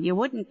 you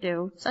wouldn't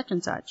do such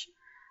and such.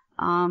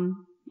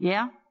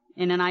 Yeah,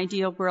 in an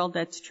ideal world,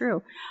 that's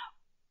true.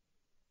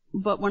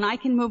 But when I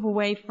can move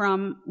away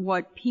from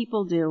what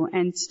people do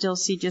and still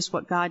see just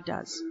what God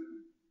does,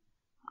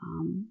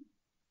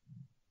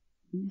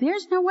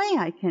 there's no way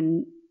I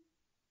can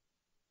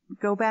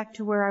go back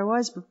to where I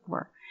was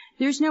before.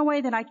 There's no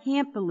way that I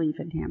can't believe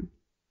in Him.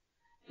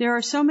 There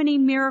are so many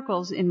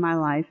miracles in my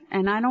life,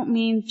 and I don't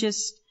mean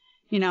just,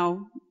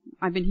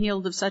 I've been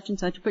healed of such and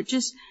such, but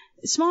just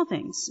small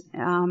things,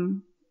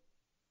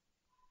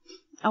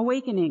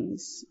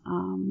 awakenings,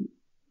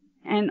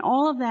 and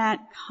all of that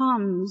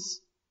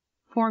comes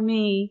for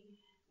me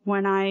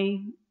when I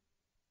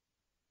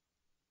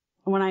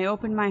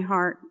open my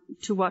heart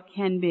to what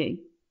can be.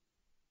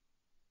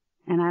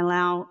 And I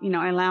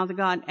allow the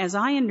God, as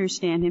I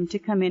understand Him, to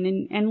come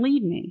in and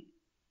lead me.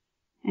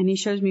 And He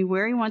shows me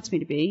where He wants me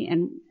to be.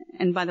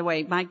 And by the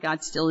way, my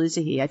God still is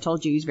a He. I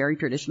told you He's very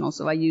traditional,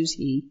 so I use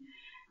He.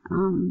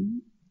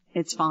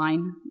 It's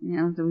fine.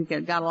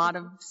 We've got a lot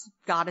of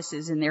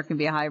goddesses, and there can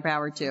be a higher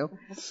power too.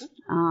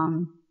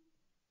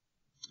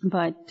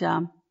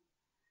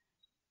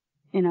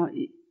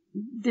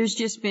 There's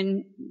just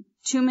been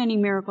too many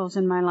miracles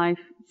in my life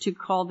to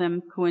call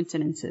them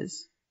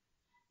coincidences.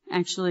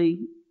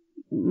 Actually,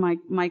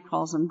 Mike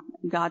calls them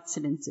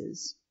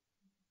Godcidences.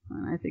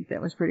 I think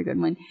that was pretty good.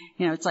 When,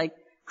 it's like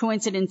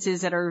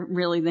coincidences that are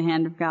really the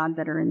hand of God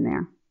that are in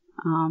there.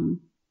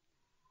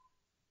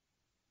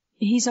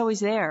 He's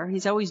always there.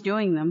 He's always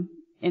doing them.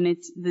 And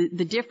it's,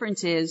 the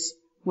difference is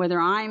whether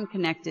I'm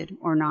connected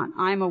or not.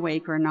 I'm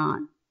awake or not.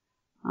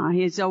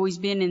 He's always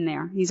been in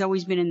there. He's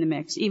always been in the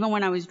mix. Even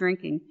when I was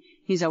drinking,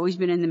 He's always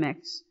been in the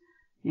mix.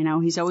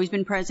 He's always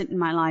been present in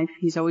my life.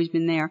 He's always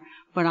been there.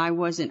 But I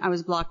wasn't. I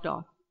was blocked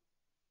off.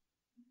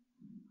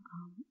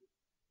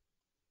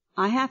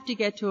 I had to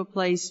get to a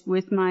place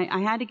with my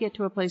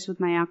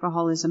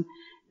alcoholism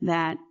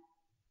that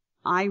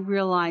I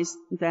realized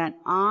that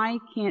I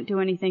can't do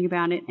anything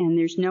about it, and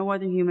there's no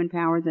other human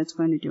power that's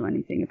going to do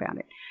anything about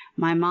it.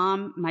 My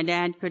mom, my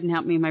dad couldn't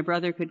help me. My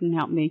brother couldn't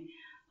help me.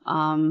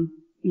 All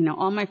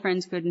my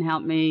friends couldn't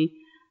help me.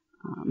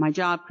 My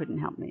job couldn't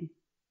help me.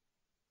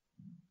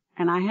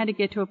 And I had to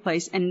get to a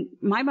place, and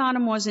my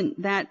bottom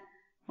wasn't that,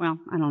 well,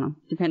 I don't know,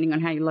 depending on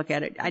how you look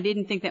at it. I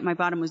didn't think that my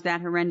bottom was that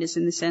horrendous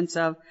in the sense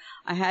of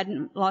I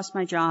hadn't lost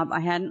my job,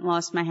 I hadn't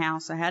lost my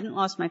house, I hadn't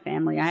lost my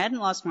family, I hadn't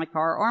lost my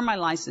car or my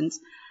license.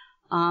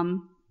 I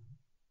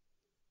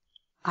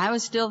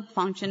was still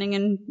functioning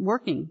and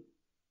working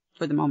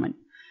for the moment.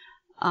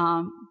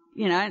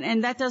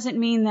 And that doesn't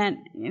mean that,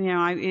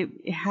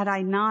 had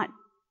I not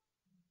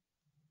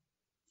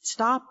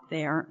stopped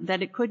there,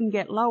 that it couldn't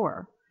get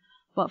lower.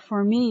 But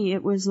for me,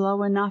 it was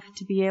low enough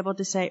to be able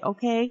to say,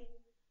 okay,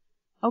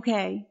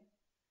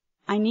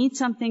 I need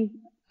something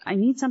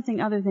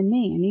other than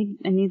me.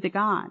 I need the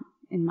God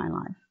in my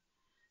life.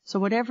 So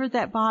whatever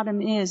that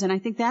bottom is, and I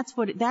think that's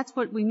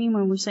what we mean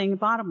when we're saying a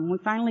bottom. When we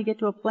finally get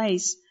to a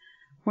place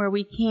where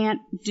we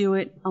can't do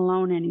it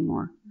alone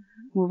anymore,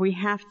 where we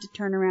have to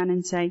turn around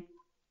and say,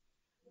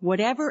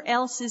 whatever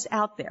else is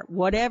out there,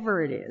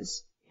 whatever it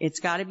is,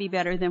 it's got to be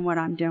better than what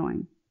I'm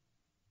doing.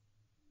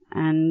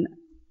 And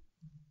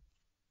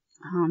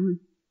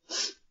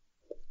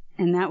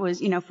that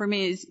was, for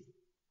me,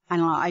 I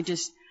don't know,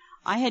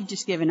 I had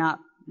just given up.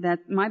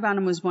 That my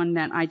bottom was one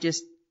that I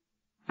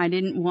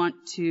didn't want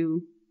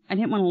to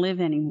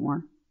live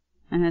anymore.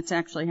 And that's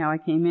actually how I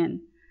came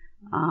in.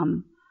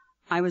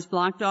 I was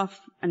blocked off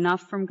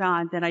enough from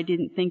God that I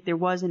didn't think there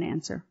was an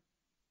answer.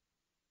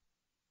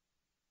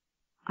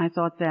 I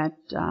thought that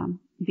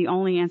the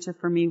only answer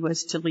for me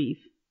was to leave.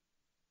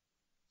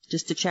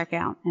 Just to check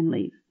out and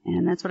leave.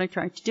 And that's what I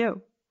tried to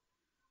do.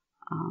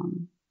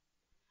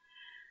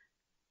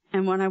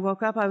 And when I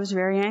woke up, I was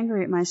very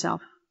angry at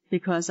myself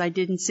because I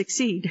didn't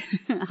succeed.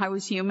 I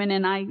was human,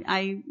 and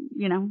I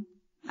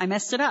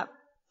messed it up.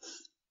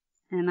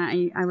 And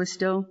I was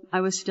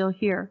still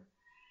here.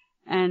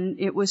 And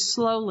it was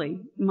slowly.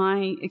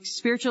 My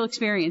spiritual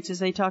experience, as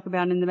they talk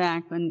about in the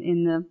back,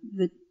 in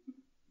the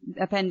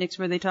appendix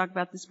where they talk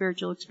about the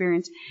spiritual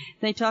experience,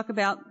 they talk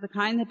about the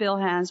kind that Bill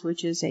has,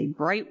 which is a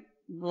bright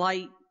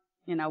light,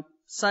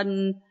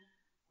 sudden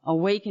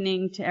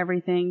awakening to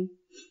everything.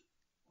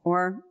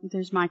 Or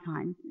there's my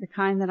kind, the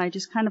kind that I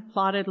just kind of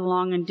plodded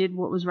along and did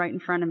what was right in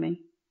front of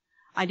me.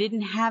 I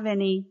didn't have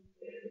any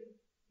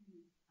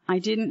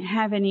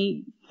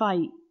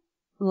fight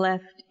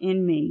left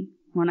in me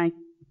when I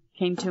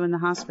came to in the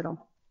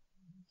hospital.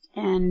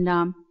 And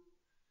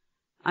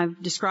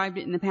I've described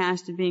it in the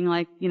past as being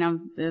like,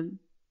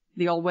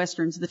 the old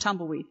westerns, the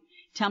tumbleweed.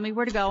 Tell me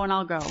where to go and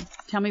I'll go.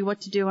 Tell me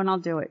what to do and I'll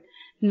do it.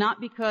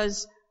 Not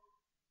because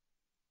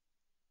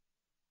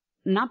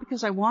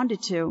I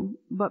wanted to,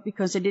 but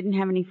because I didn't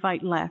have any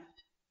fight left.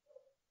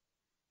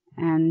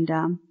 And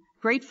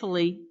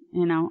gratefully,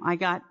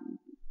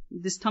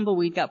 this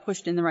tumbleweed got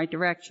pushed in the right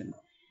direction.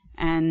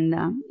 And,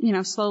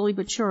 slowly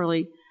but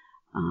surely,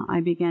 I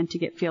began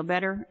to feel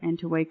better and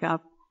to wake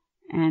up.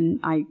 And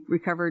I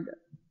recovered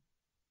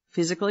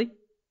physically.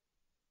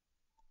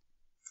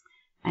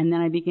 And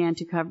then I began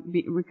to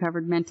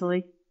recovered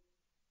mentally.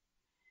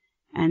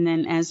 And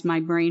then as my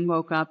brain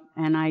woke up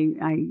and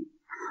I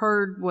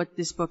heard what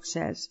this book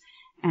says,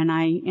 and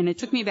it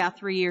took me about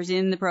 3 years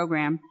in the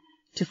program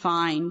to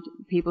find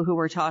people who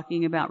were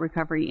talking about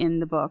recovery in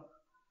the book.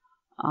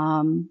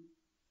 I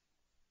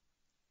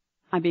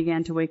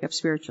began to wake up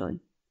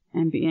spiritually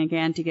and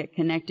began to get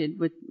connected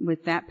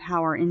with that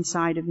power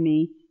inside of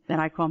me that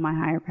I call my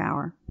higher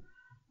power.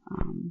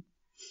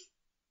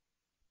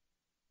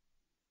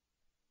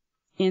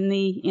 In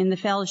the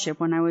fellowship,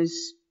 when I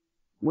was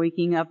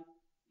waking up,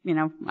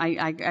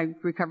 I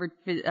recovered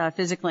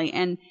physically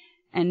and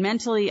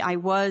mentally. I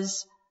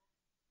was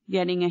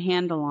getting a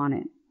handle on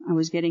it. I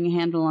was getting a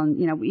handle on,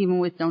 even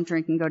with don't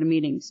drink and go to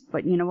meetings.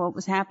 But what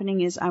was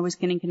happening is I was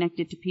getting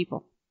connected to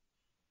people.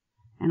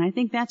 And I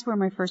think that's where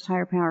my first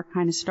higher power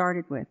kind of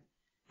started with,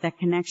 that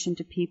connection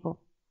to people.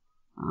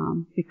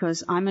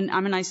 Because I'm an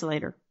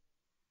isolator.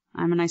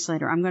 I'm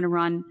going to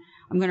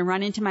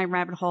run into my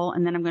rabbit hole,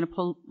 and then I'm going to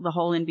pull the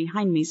hole in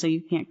behind me so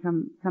you can't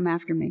come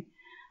after me.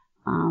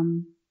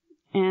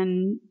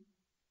 And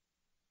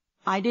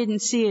I didn't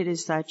see it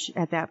as such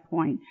at that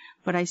point,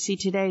 but I see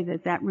today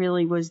that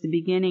really was the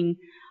beginning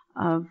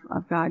of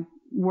God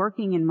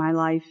working in my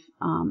life,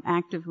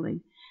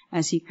 actively,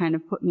 as He kind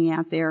of put me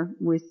out there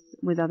with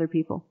other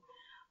people.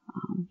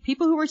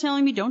 People who were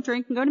telling me don't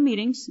drink and go to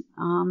meetings,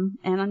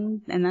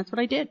 and that's what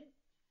I did.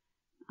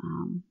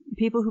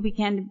 People who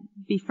began to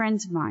be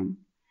friends of mine.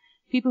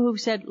 People who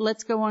said,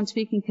 let's go on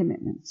speaking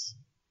commitments.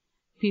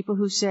 People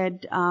who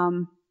said,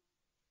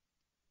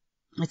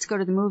 let's go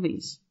to the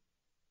movies.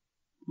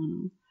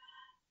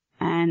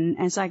 And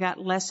as I got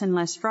less and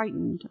less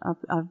frightened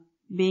of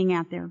being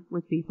out there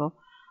with people,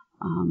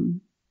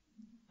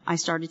 I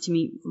started to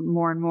meet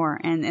more and more.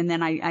 And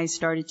then I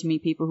started to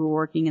meet people who were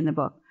working in the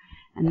book.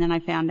 And then I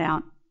found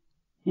out,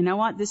 you know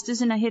what, this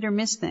isn't a hit or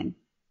miss thing.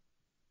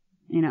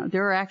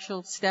 There are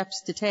actual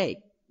steps to take.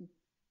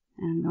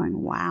 And I'm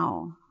going,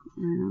 wow.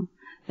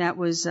 That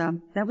was a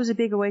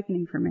big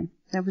awakening for me.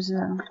 That was,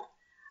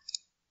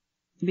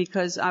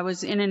 because I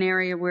was in an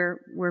area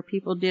where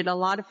people did a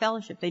lot of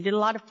fellowship. They did a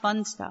lot of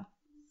fun stuff.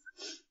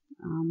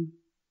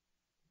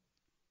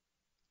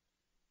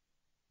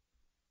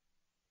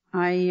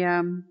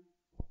 I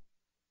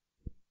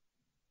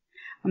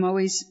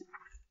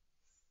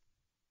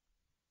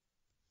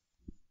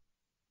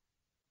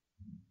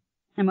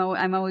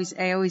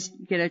always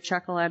get a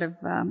chuckle out of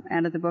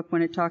the book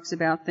when it talks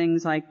about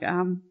things like,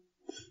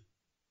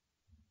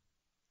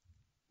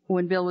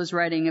 when Bill was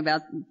writing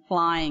about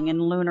flying and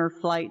lunar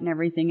flight and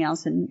everything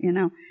else, and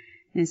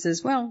he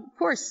says, well, of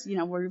course,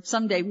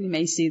 someday we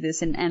may see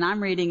this, and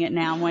I'm reading it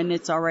now when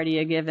it's already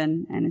a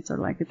given, and it's sort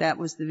of like that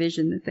was the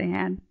vision that they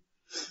had.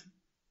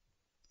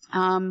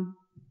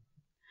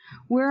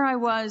 Where I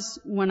was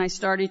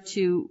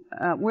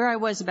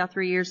about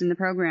 3 years in the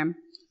program,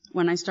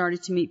 when I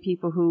started to meet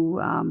people who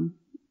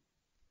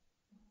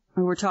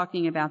were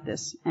talking about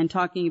this, and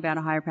talking about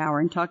a higher power,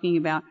 and talking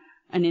about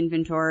an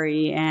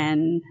inventory,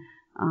 and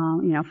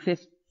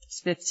fifth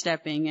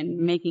stepping and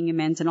making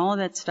amends and all of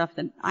that stuff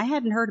that I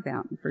hadn't heard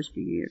about in the first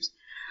few years.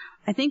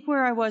 I think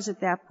where I was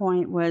at that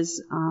point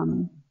was,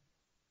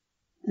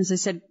 as I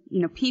said,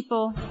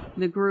 people,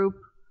 the group,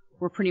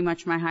 were pretty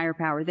much my higher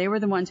power. They were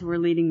the ones who were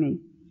leading me.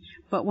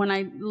 But when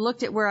I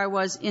looked at where I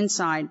was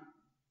inside,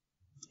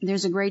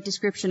 there's a great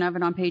description of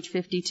it on page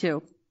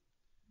 52.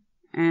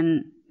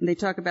 And they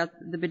talk about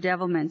the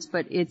bedevilments,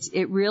 but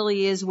it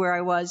really is where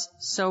I was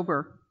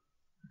sober.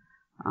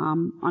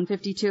 On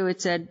 52,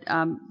 it said,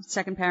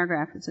 second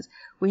paragraph, it says,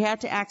 we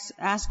had to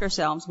ask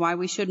ourselves why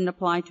we shouldn't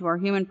apply to our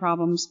human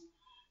problems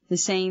the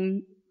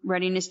same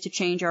readiness to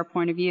change our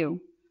point of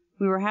view.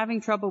 We were having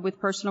trouble with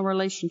personal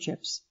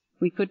relationships.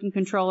 We couldn't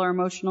control our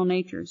emotional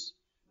natures.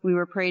 We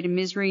were prey to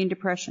misery and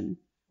depression.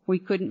 We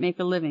couldn't make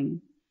a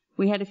living.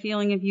 We had a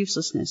feeling of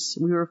uselessness.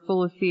 We were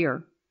full of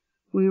fear.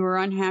 We were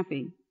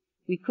unhappy.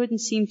 We couldn't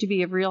seem to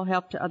be of real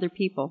help to other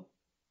people.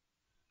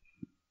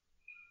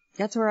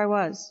 That's where I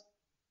was.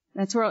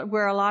 That's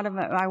where a lot of it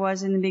I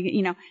was in the beginning,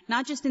 you know,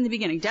 not just in the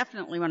beginning,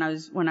 definitely when I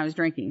was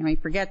drinking. I mean,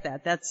 forget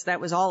that. That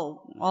was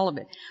all of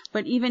it.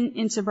 But even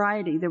in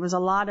sobriety, there was a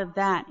lot of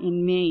that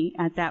in me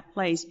at that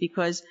place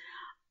because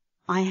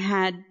I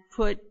had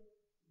put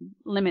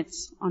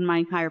limits on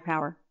my higher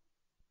power.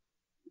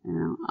 You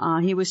know,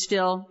 he was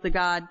still the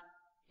God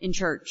in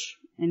church,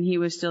 and he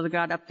was still the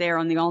God up there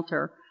on the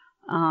altar.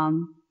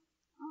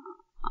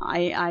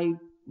 I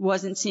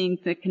wasn't seeing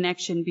the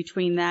connection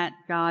between that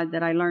God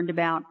that I learned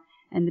about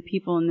and the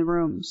people in the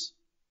rooms.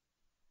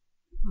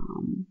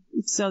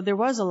 So there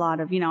was a lot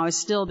of, you know,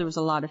 there was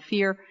a lot of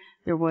fear.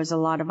 There was a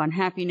lot of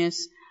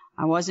unhappiness.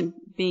 I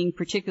wasn't being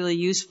particularly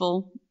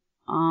useful.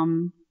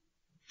 I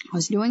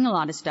was doing a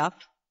lot of stuff,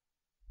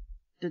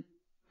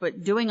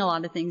 but doing a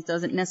lot of things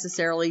doesn't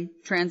necessarily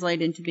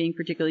translate into being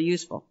particularly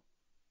useful.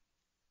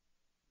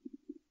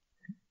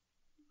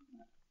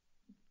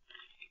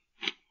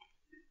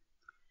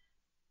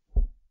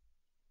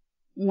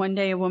 One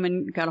day a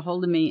woman got a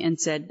hold of me and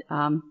said,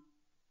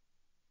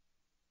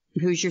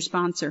 who's your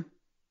sponsor?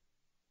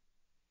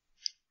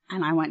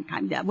 And I went,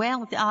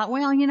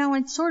 well, you know,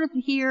 it's sort of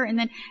here. And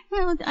then,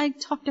 well, I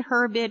talked to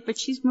her a bit, but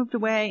she's moved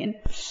away.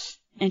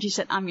 And she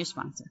said, I'm your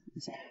sponsor. I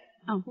said,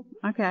 oh,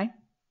 okay.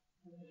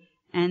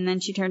 And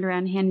then she turned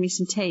around and handed me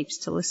some tapes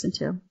to listen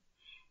to.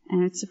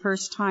 And it's the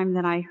first time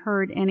that I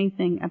heard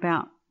anything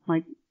about,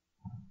 like,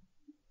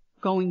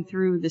 going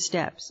through the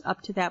steps.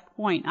 Up to that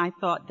point, I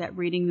thought that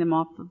reading them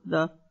off of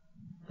the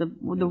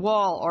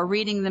wall or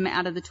reading them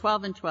out of the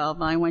 12 and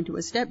 12, I went to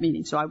a step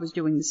meeting, so I was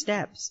doing the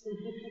steps.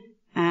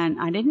 And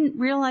I didn't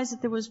realize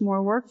that there was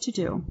more work to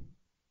do.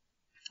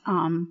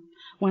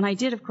 When I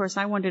did, of course,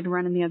 I wanted to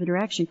run in the other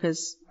direction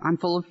because I'm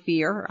full of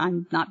fear.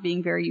 I'm not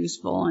being very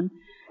useful,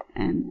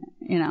 and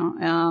you know,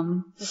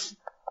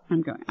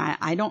 I'm going.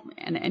 I don't,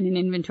 and an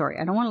inventory.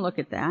 I don't want to look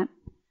at that.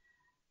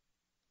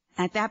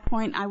 At that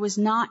point, I was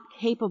not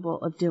capable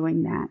of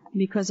doing that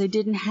because I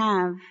didn't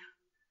have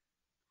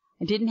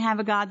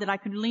a God that I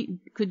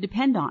could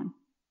depend on.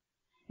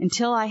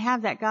 Until I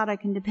have that God I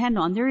can depend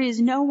on, there is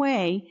no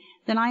way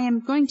that I am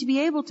going to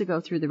be able to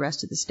go through the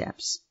rest of the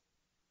steps.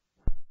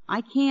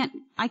 I can't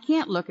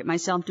look at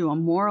myself, do a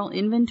moral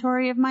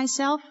inventory of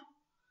myself,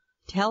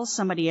 tell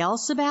somebody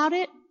else about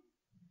it,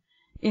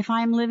 if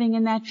I'm living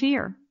in that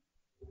fear.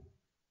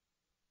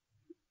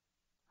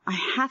 I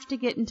have to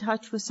get in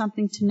touch with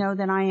something to know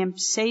that I am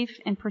safe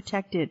and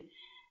protected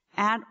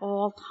at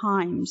all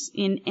times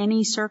in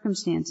any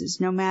circumstances,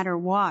 no matter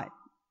what.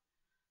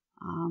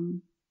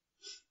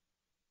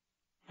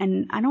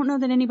 And I don't know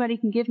that anybody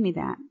can give me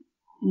that.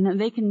 You know,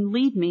 they can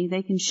lead me,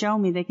 they can show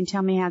me, they can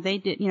tell me how they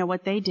did, you know,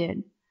 what they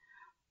did.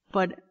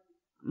 But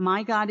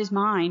my God is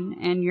mine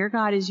and your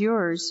God is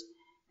yours.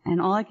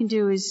 And all I can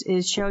do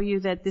is show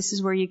you that this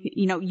is where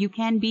you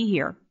can be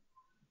here.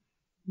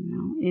 You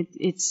know,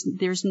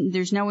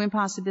 there's no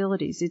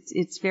impossibilities.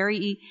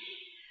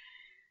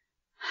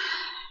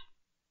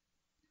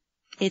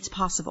 It's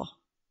possible.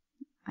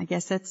 I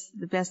guess that's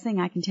the best thing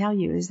I can tell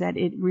you is that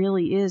it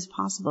really is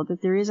possible,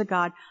 that there is a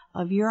God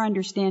of your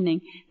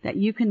understanding that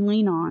you can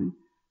lean on,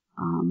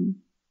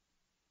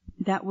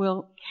 that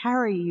will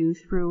carry you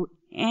through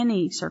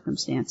any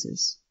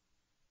circumstances.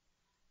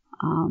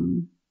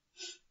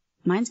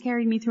 Mine's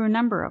carried me through a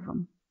number of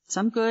them,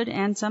 some good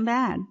and some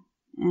bad.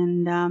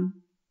 And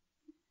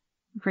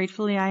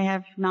gratefully, I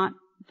have not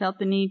felt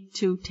the need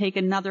to take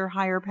another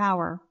higher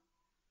power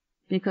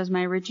because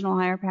my original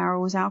higher power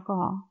was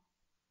alcohol.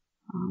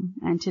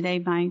 And today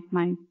my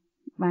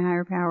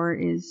higher power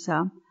is,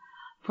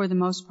 for the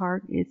most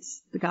part,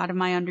 it's the God of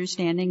my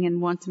understanding, and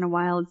once in a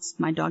while it's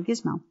my dog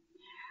Gizmo.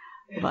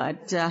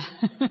 But,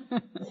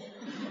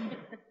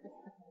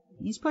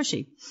 he's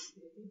pushy.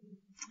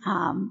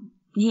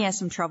 He has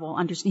some trouble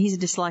he's a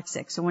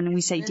dyslexic, so when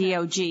we say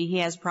D-O-G, he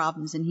has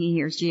problems and he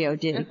hears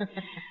G-O-D.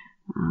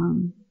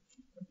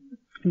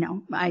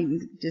 No,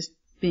 I'm just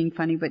being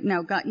funny, but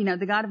no, God, you know,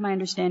 the God of my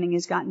understanding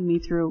has gotten me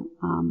through,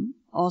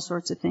 all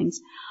sorts of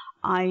things.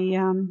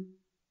 And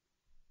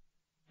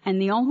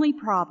the only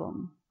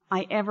problem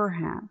I ever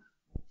have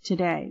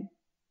today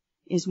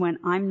is when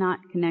I'm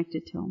not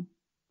connected to him.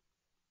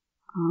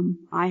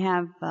 I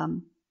have,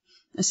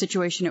 a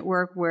situation at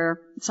work where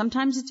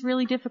sometimes it's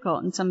really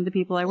difficult in some of the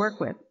people I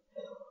work with.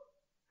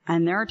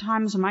 And there are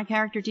times when my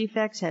character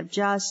defects have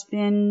just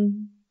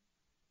been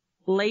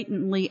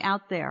blatantly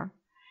out there.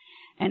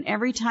 And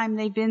every time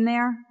they've been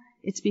there,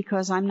 it's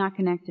because I'm not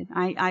connected.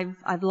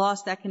 I've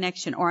lost that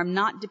connection, or I'm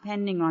not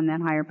depending on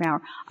that higher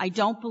power. I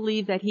don't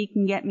believe that he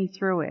can get me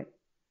through it.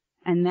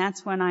 And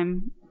that's when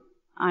I'm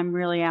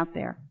really out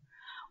there.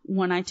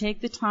 When I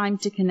take the time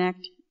to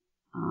connect,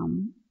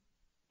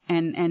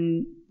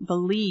 and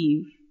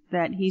believe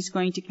that he's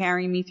going to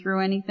carry me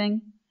through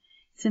anything,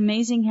 it's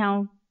amazing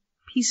how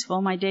peaceful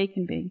my day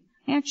can be.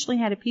 I actually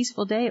had a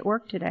peaceful day at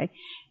work today,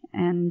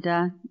 and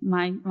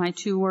my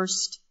two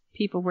worst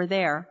people were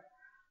there.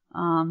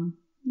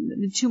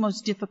 The two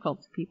most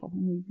difficult people.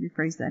 Let me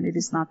rephrase that. It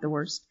is not the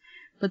worst,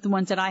 but the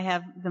ones that I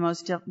have the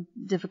most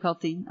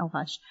difficulty. Oh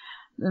hush.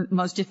 the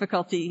most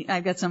difficulty.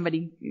 I've got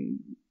somebody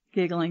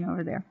giggling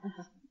over there.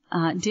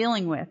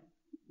 Dealing with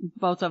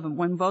both of them.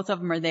 When both of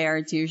them are there,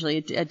 it's usually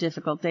a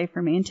difficult day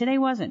for me. And today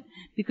wasn't,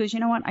 because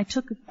you know what? I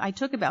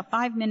took about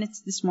 5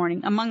 minutes this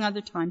morning, among other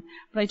time,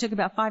 but I took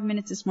about 5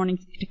 minutes this morning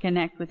to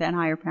connect with that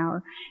higher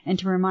power and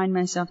to remind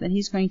myself that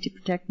He's going to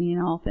protect me in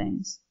all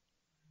things.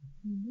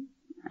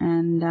 Mm-hmm.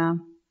 And I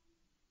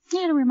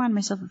had to remind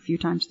myself a few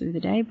times through the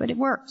day, but it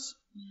works.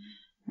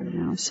 You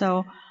know,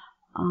 so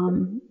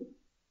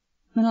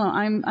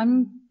I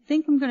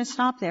think I'm going to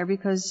stop there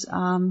because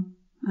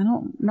I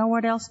don't know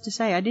what else to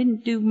say. I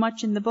didn't do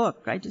much in the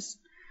book. I just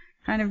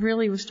kind of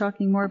really was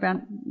talking more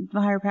about the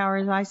higher power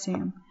as I see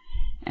him.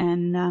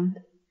 And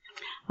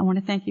I want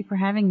to thank you for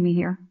having me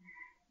here.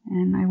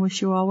 And I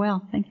wish you all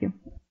well. Thank you.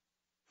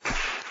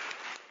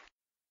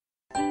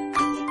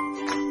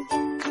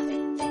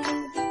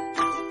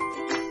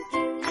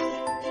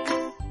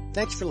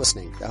 Thanks for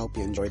listening. I hope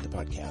you enjoyed the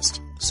podcast.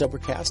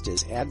 Sobercast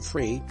is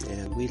ad-free,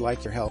 and we'd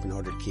like your help in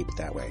order to keep it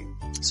that way.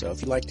 So if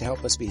you'd like to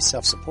help us be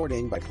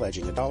self-supporting by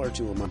pledging $1 or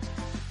 $2 a month,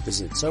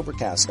 visit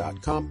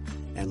Sobercast.com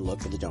and look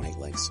for the donate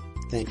links.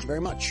 Thank you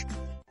very much.